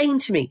they're saying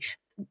to me,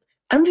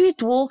 Andrea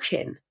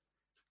Dworkin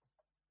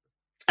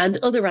and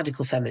other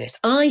radical feminists,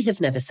 I have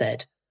never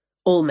said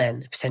all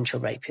men are potential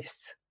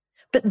rapists.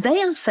 But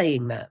they are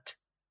saying that.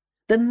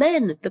 The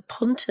men, the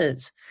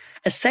punters,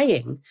 are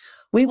saying,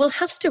 we will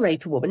have to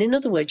rape a woman. In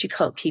other words, you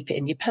can't keep it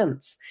in your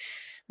pants.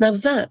 Now,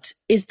 that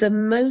is the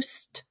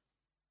most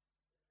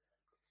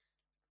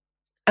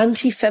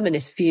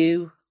anti-feminist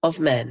view of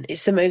men.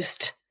 It's the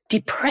most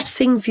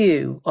depressing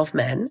view of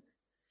men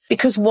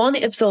because, one,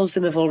 it absolves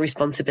them of all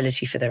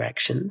responsibility for their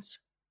actions.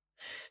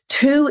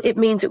 Two, it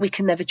means that we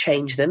can never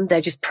change them. They're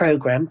just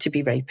programmed to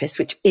be rapists,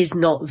 which is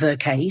not the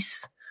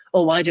case.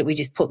 Or why don't we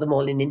just put them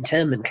all in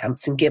internment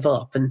camps and give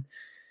up and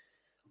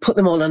put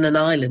them all on an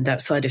island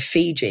outside of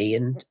Fiji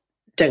and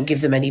don't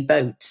give them any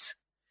boats?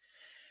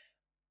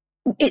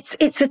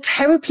 It's a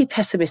terribly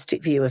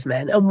pessimistic view of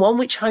men, and one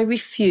which I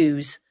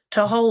refuse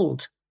to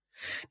hold.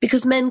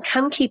 Because men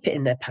can keep it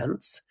in their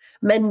pants.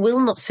 Men will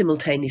not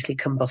simultaneously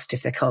combust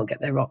if they can't get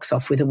their rocks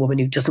off with a woman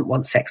who doesn't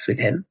want sex with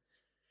him.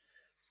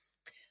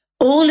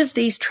 All of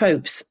these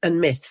tropes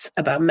and myths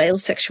about male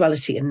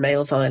sexuality and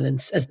male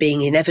violence as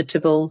being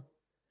inevitable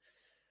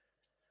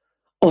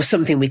or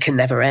something we can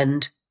never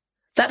end,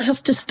 that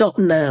has to stop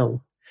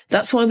now.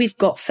 That's why we've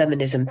got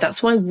feminism.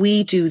 That's why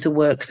we do the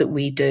work that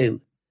we do.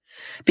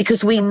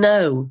 Because we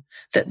know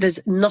that there's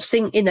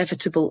nothing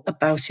inevitable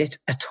about it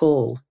at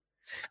all,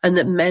 and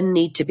that men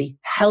need to be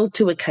held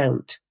to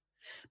account.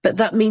 But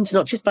that means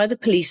not just by the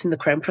police and the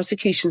Crown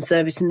Prosecution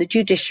Service and the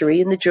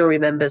judiciary and the jury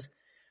members,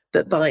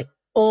 but by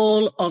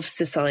all of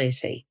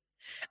society.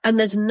 And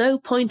there's no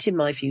point, in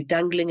my view,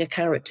 dangling a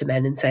carrot to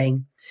men and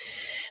saying,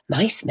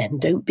 nice men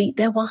don't beat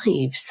their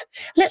wives.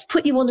 Let's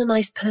put you on a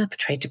nice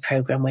perpetrator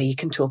program where you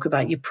can talk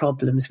about your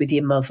problems with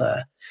your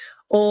mother.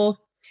 Or,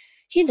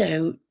 you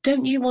know,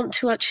 don't you want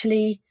to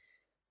actually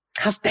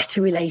have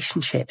better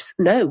relationships?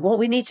 No, what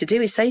we need to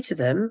do is say to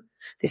them,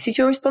 this is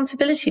your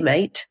responsibility,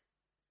 mate.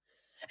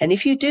 And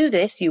if you do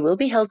this, you will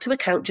be held to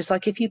account, just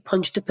like if you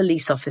punched a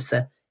police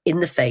officer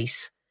in the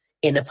face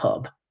in a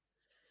pub.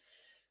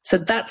 So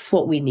that's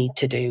what we need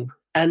to do.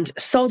 And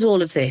sod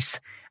all of this.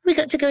 We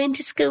got to go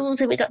into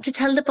schools and we got to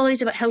tell the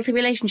boys about healthy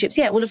relationships.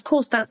 Yeah, well, of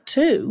course, that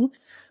too.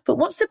 But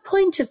what's the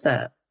point of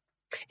that?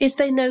 If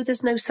they know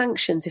there's no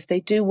sanctions, if they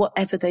do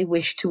whatever they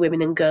wish to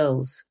women and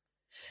girls,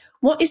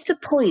 what is the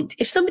point?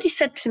 If somebody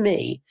said to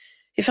me,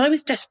 if I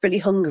was desperately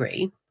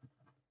hungry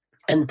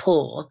and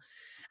poor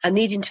and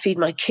needing to feed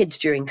my kids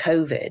during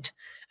COVID,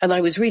 and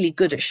I was really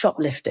good at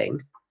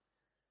shoplifting,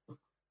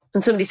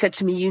 and somebody said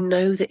to me, you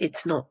know that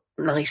it's not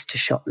nice to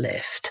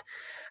shoplift,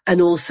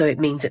 and also it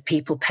means that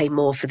people pay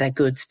more for their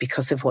goods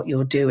because of what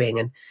you're doing.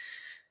 And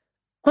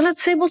well, I'd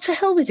say, well, to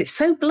hell with it.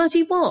 So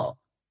bloody what?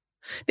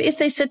 But if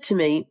they said to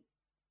me,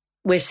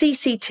 we're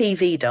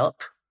CCTV'd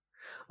up,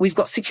 we've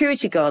got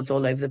security guards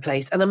all over the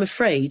place, and I'm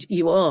afraid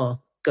you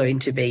are going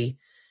to be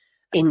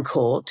in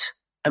court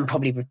and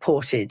probably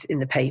reported in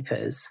the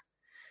papers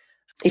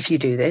if you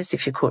do this,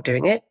 if you're caught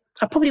doing it,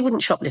 I probably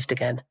wouldn't shoplift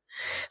again.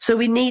 So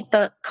we need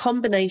that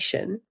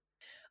combination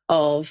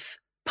of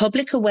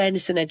public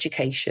awareness and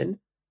education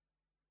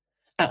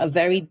at a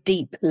very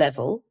deep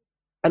level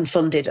and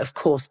funded, of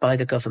course, by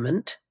the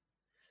government.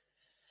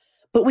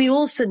 But we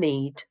also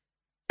need,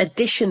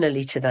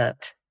 additionally to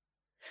that,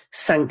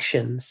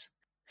 sanctions.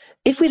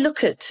 If we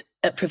look at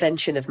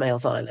prevention of male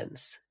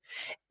violence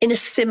in a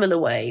similar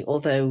way,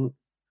 although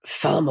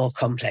far more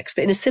complex,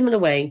 but in a similar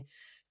way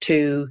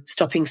to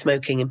stopping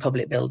smoking in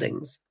public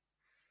buildings,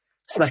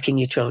 smacking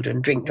your children,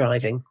 drink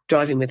driving,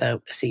 driving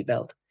without a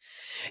seatbelt,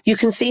 you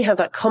can see how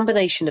that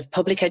combination of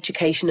public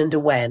education and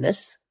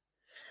awareness,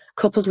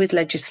 coupled with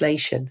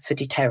legislation for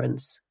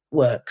deterrence,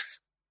 works.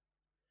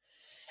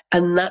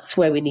 And that's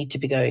where we need to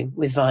be going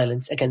with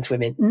violence against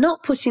women,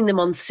 not putting them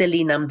on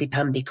silly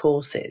namby-pamby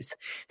courses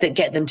that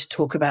get them to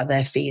talk about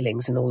their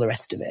feelings and all the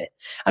rest of it.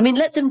 I mean,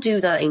 let them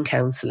do that in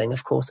counselling,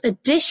 of course,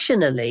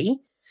 additionally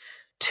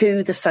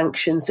to the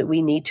sanctions that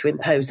we need to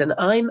impose. And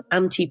I'm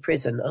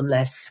anti-prison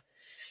unless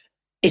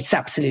it's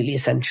absolutely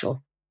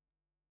essential.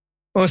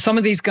 Well, some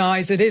of these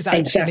guys, it is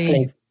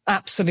actually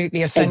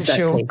absolutely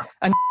essential. Exactly.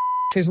 And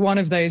is one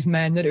of those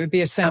men that it would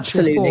be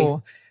essential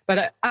for.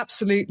 But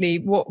absolutely,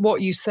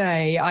 what you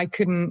say, I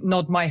couldn't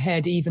nod my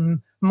head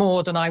even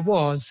more than I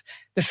was.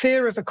 The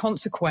fear of a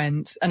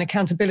consequence and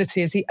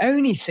accountability is the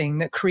only thing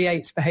that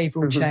creates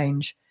behavioural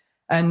change.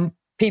 And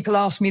people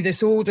ask me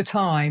this all the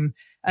time.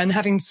 And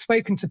having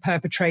spoken to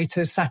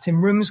perpetrators, sat in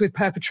rooms with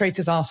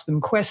perpetrators, asked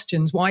them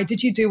questions. Why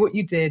did you do what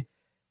you did?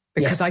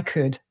 Because I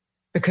could,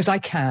 because I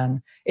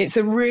can. It's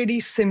a really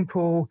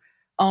simple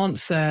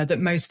answer that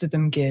most of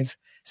them give.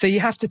 So you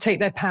have to take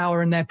their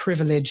power and their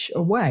privilege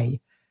away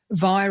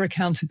via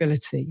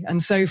accountability.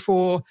 And so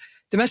for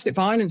domestic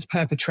violence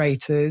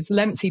perpetrators,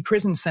 lengthy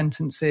prison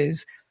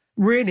sentences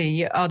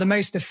really are the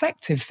most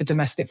effective for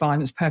domestic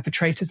violence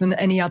perpetrators than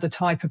any other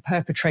type of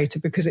perpetrator,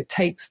 because it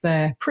takes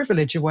their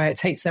privilege away, it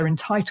takes their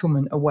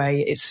entitlement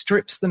away, it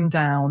strips them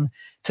down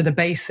to the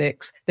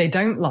basics. They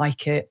don't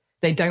like it,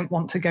 they don't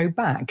want to go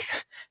back.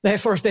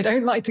 Therefore, if they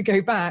don't like to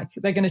go back,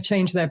 they're going to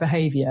change their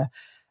behavior.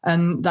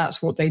 And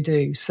that's what they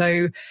do.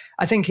 So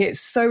I think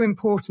it's so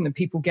important that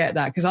people get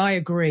that, because I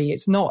agree,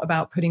 it's not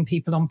about putting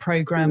people on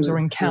programs or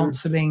in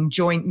counselling,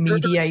 joint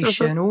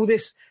mediation, all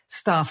this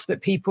stuff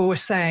that people are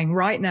saying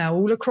right now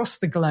all across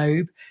the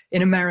globe,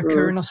 in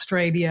America and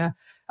Australia.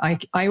 I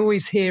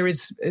always hear,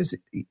 as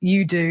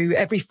you do,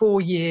 every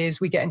 4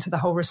 years we get into the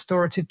whole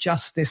restorative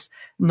justice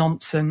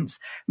nonsense.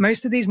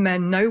 Most of these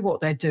men know what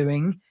they're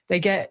doing.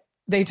 They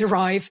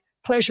derive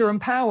pleasure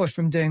and power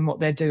from doing what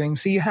they're doing.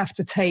 So you have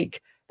to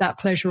take that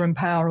pleasure and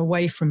power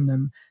away from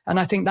them. And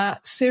I think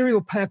that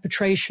serial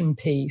perpetration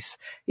piece,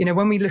 you know,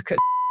 when we look at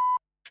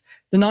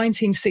the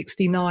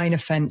 1969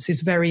 offence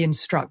is very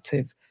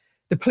instructive.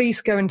 The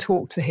police go and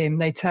talk to him.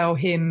 They tell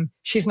him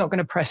she's not going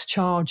to press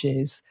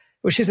charges.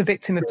 Well, she's a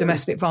victim of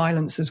domestic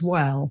violence as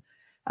well.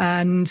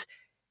 And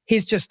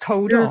he's just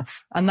told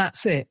off, and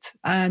that's it.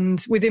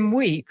 And within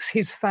weeks,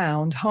 he's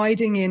found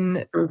hiding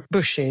in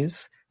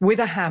bushes with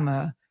a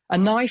hammer, a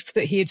knife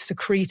that he had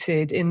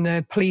secreted in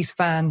the police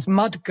van's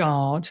mud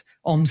guard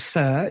on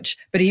search,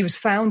 but he was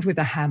found with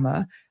a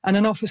hammer, and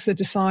an officer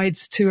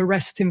decides to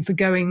arrest him for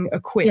going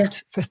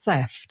equipped for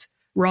theft,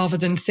 rather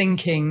than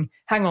thinking,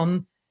 hang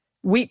on,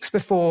 weeks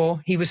before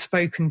he was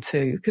spoken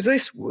to,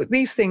 because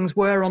these things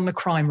were on the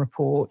crime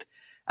report.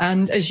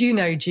 And as you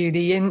know,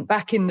 Julie,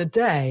 back in the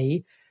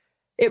day,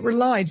 it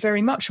relied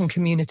very much on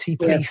community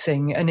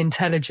policing and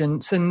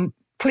intelligence, and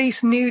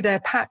police knew their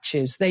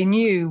patches. They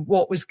knew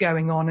what was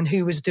going on and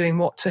who was doing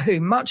what to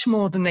who, much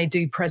more than they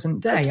do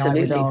present day, I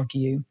would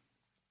argue.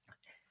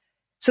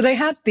 So they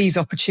had these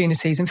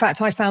opportunities. In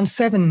fact, I found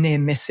 7 near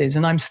misses,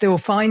 and I'm still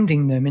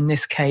finding them in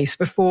this case.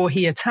 Before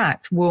he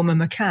attacked Wilma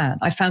McCann,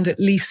 I found at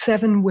least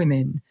 7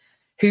 women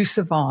who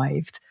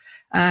survived.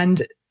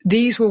 And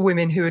these were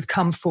women who had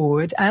come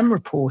forward and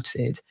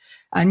reported.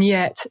 And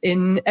yet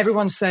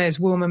everyone says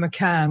Wilma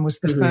McCann was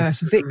the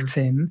first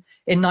victim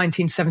in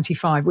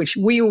 1975, which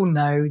we all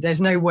know there's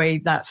no way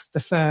that's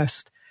the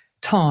first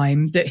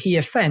time that he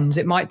offends.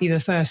 It might be the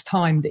first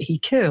time that he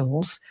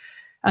kills.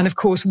 And of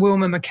course,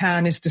 Wilma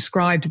McCann is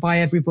described by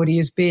everybody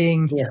as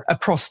being a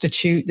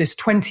prostitute, this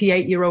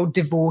 28-year-old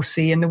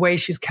divorcee, and the way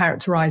she's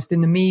characterized in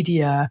the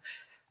media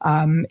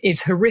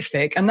is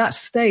horrific. And that's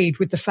stayed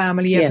with the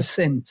family ever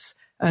since.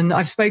 And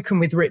I've spoken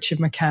with Richard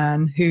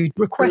McCann, who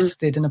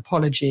requested an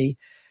apology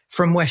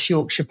from West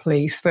Yorkshire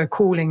Police for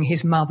calling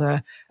his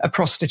mother a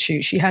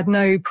prostitute. She had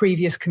no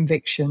previous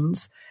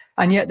convictions,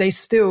 and yet they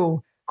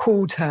still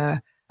called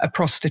her a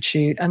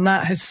prostitute. And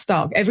that has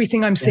stuck.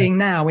 Everything I'm seeing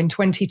now in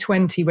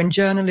 2020, when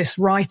journalists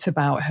write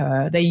about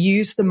her, they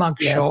use the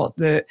mugshot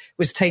that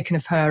was taken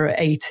of her at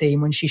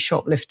 18 when she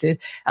shoplifted,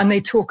 and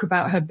they talk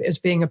about her as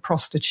being a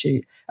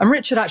prostitute. And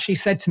Richard actually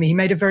said to me, he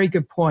made a very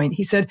good point.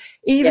 He said,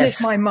 even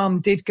if my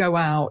mum did go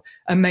out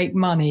and make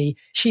money,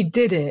 she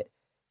did it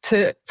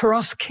for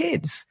us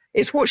kids.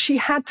 It's what she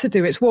had to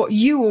do. It's what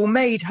you all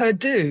made her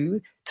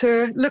do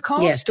to look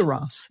after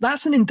us.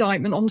 That's an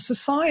indictment on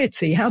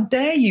society. How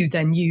dare you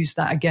then use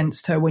that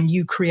against her when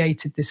you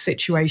created this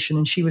situation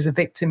and she was a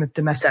victim of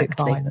domestic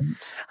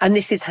violence? And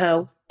this is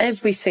how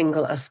every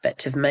single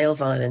aspect of male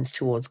violence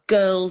towards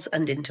girls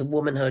and into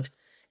womanhood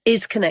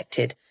is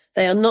connected.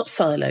 They are not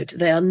siloed.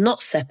 They are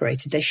not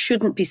separated. They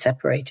shouldn't be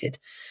separated.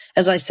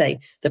 As I say,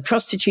 the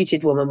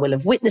prostituted woman will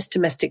have witnessed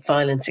domestic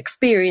violence,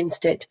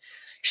 experienced it.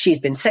 She's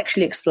been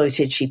sexually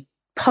exploited. She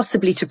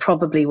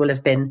probably will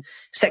have been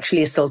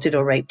sexually assaulted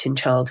or raped in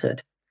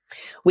childhood.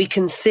 We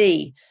can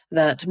see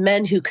that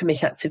men who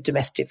commit acts of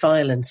domestic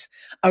violence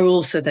are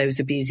also those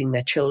abusing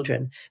their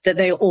children, that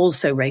they are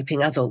also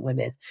raping adult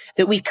women,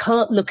 that we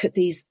can't look at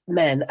these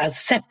men as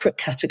separate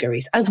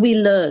categories, as we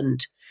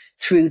learned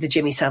through the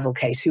Jimmy Savile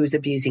case, who was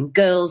abusing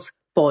girls,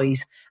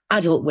 boys,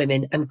 adult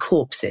women, and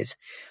corpses.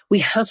 We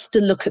have to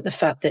look at the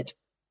fact that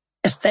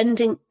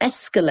offending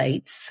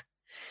escalates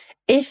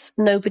if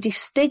nobody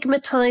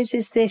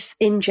stigmatizes this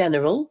in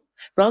general,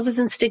 rather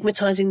than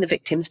stigmatizing the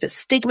victims, but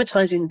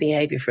stigmatizing the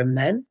behavior from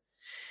men,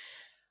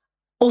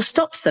 or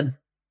stops them,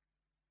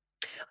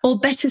 or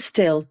better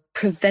still,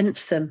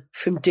 prevents them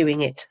from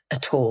doing it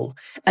at all.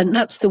 And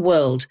that's the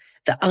world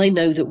that I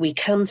know that we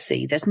can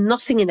see. There's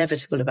nothing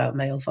inevitable about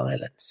male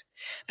violence,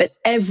 but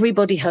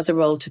everybody has a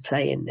role to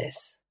play in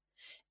this.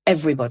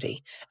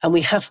 Everybody. And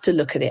we have to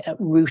look at it at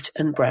root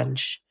and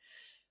branch.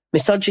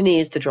 Misogyny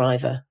is the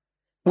driver.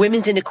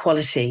 Women's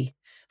inequality,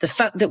 the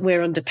fact that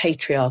we're under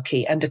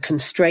patriarchy and are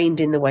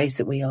constrained in the ways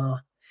that we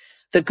are,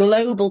 the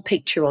global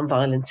picture on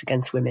violence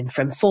against women,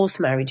 from forced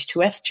marriage to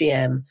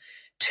FGM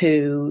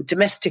to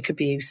domestic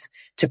abuse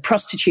to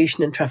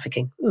prostitution and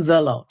trafficking,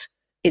 the lot.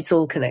 It's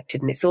all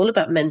connected, and it's all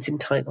about men's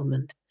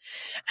entitlement.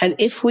 And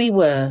if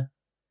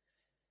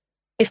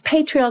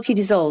patriarchy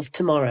dissolved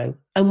tomorrow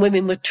and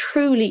women were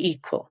truly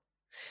equal,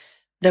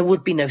 there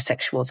would be no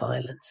sexual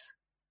violence.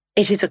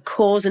 It is a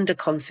cause and a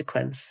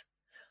consequence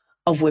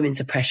of women's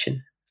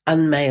oppression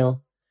and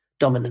male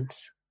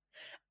dominance.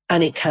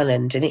 And it can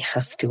end, and it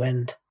has to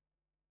end.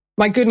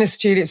 My goodness,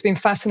 Julie, it's been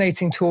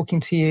fascinating talking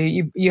to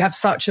you. You have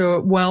such a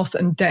wealth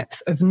and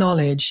depth of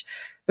knowledge,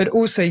 but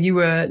also you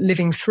were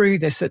living through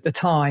this at the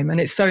time. And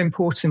it's so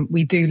important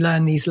we do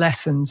learn these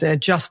lessons. They're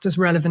just as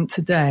relevant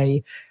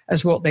today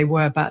as what they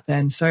were back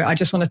then. So I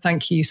just want to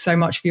thank you so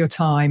much for your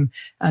time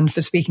and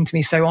for speaking to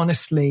me so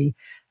honestly.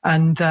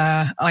 And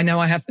I know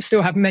I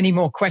still have many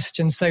more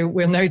questions, so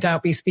we'll no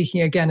doubt be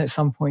speaking again at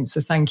some point.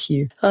 So thank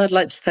you. I'd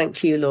like to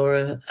thank you,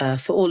 Laura,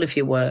 for all of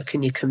your work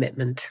and your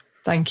commitment.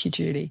 Thank you,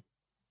 Julie.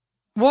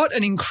 What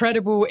an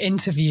incredible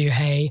interview,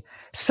 hey?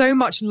 So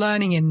much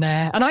learning in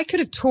there. And I could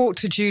have talked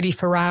to Julie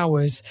for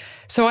hours.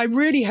 So I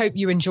really hope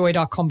you enjoyed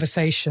our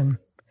conversation.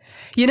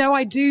 You know,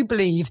 I do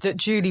believe that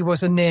Julie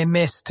was a near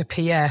miss to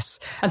PS.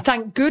 And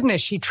thank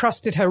goodness she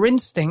trusted her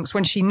instincts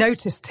when she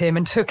noticed him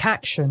and took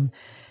action.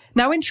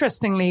 Now,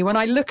 interestingly, when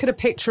I look at a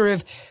picture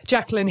of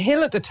Jacqueline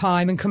Hill at the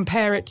time and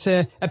compare it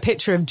to a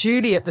picture of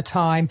Julie at the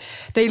time,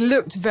 they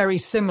looked very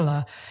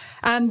similar.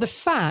 And the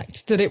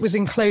fact that it was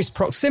in close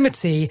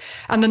proximity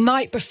and the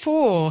night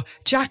before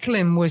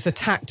Jacqueline was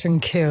attacked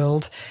and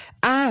killed,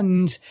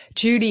 and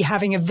Julie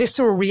having a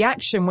visceral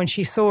reaction when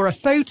she saw a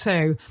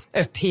photo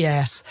of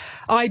PS,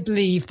 I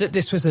believe that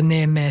this was a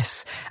near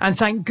miss. And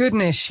thank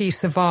goodness she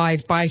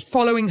survived by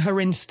following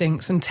her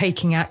instincts and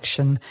taking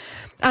action.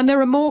 And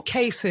there are more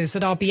cases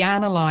that I'll be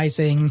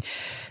analysing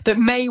that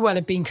may well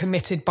have been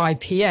committed by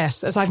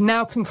PS, as I've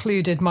now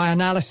concluded my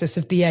analysis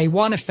of the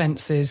A1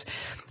 offences.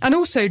 And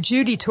also,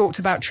 Julie talked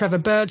about Trevor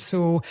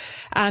Birdsall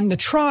and the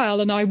trial,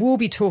 and I will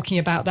be talking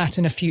about that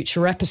in a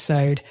future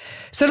episode.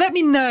 So let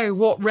me know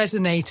what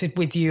resonated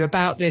with you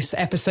about this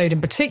episode in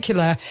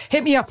particular.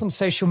 Hit me up on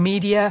social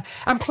media,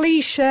 and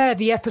please share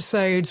the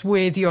episodes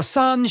with your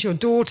sons, your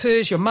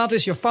daughters, your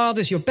mothers, your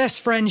fathers, your best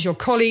friends, your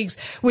colleagues,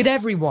 with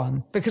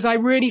everyone, because I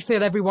really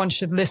feel everyone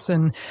should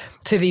listen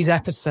to these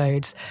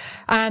episodes.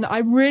 And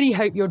I really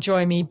hope you'll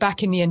join me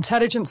back in the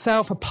Intelligence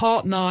Cell for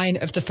part 9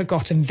 of The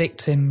Forgotten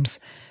Victims.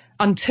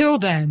 Until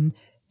then,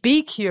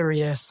 be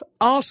curious,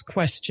 ask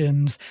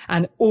questions,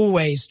 and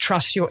always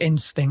trust your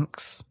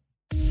instincts.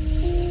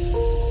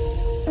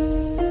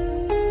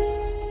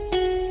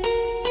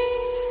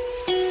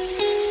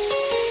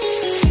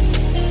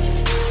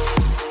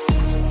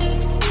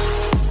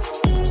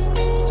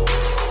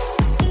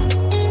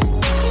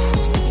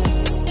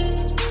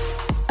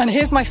 And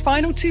here's my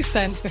final 2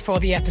 cents before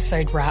the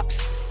episode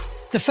wraps.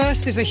 The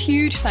first is a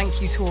huge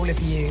thank you to all of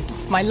you,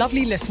 my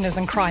lovely listeners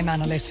and crime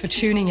analysts, for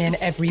tuning in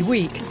every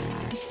week.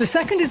 The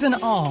second is an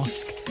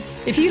ask.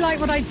 If you like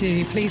what I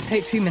do, please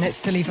take 2 minutes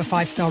to leave a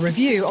 5-star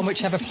review on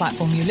whichever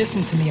platform you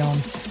listen to me on.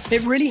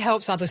 It really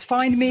helps others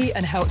find me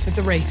and helps with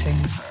the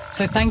ratings.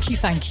 So thank you,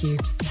 thank you.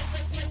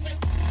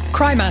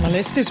 Crime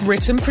Analyst is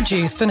written,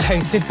 produced and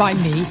hosted by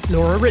me,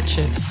 Laura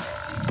Richards.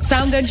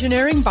 Sound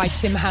engineering by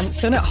Tim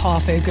Hansen at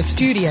Half Ogre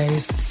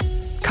Studios.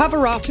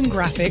 Cover art and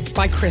graphics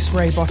by Chris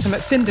Rowbottom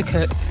at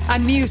Syndicate,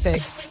 and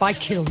music by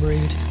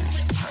Kilrude.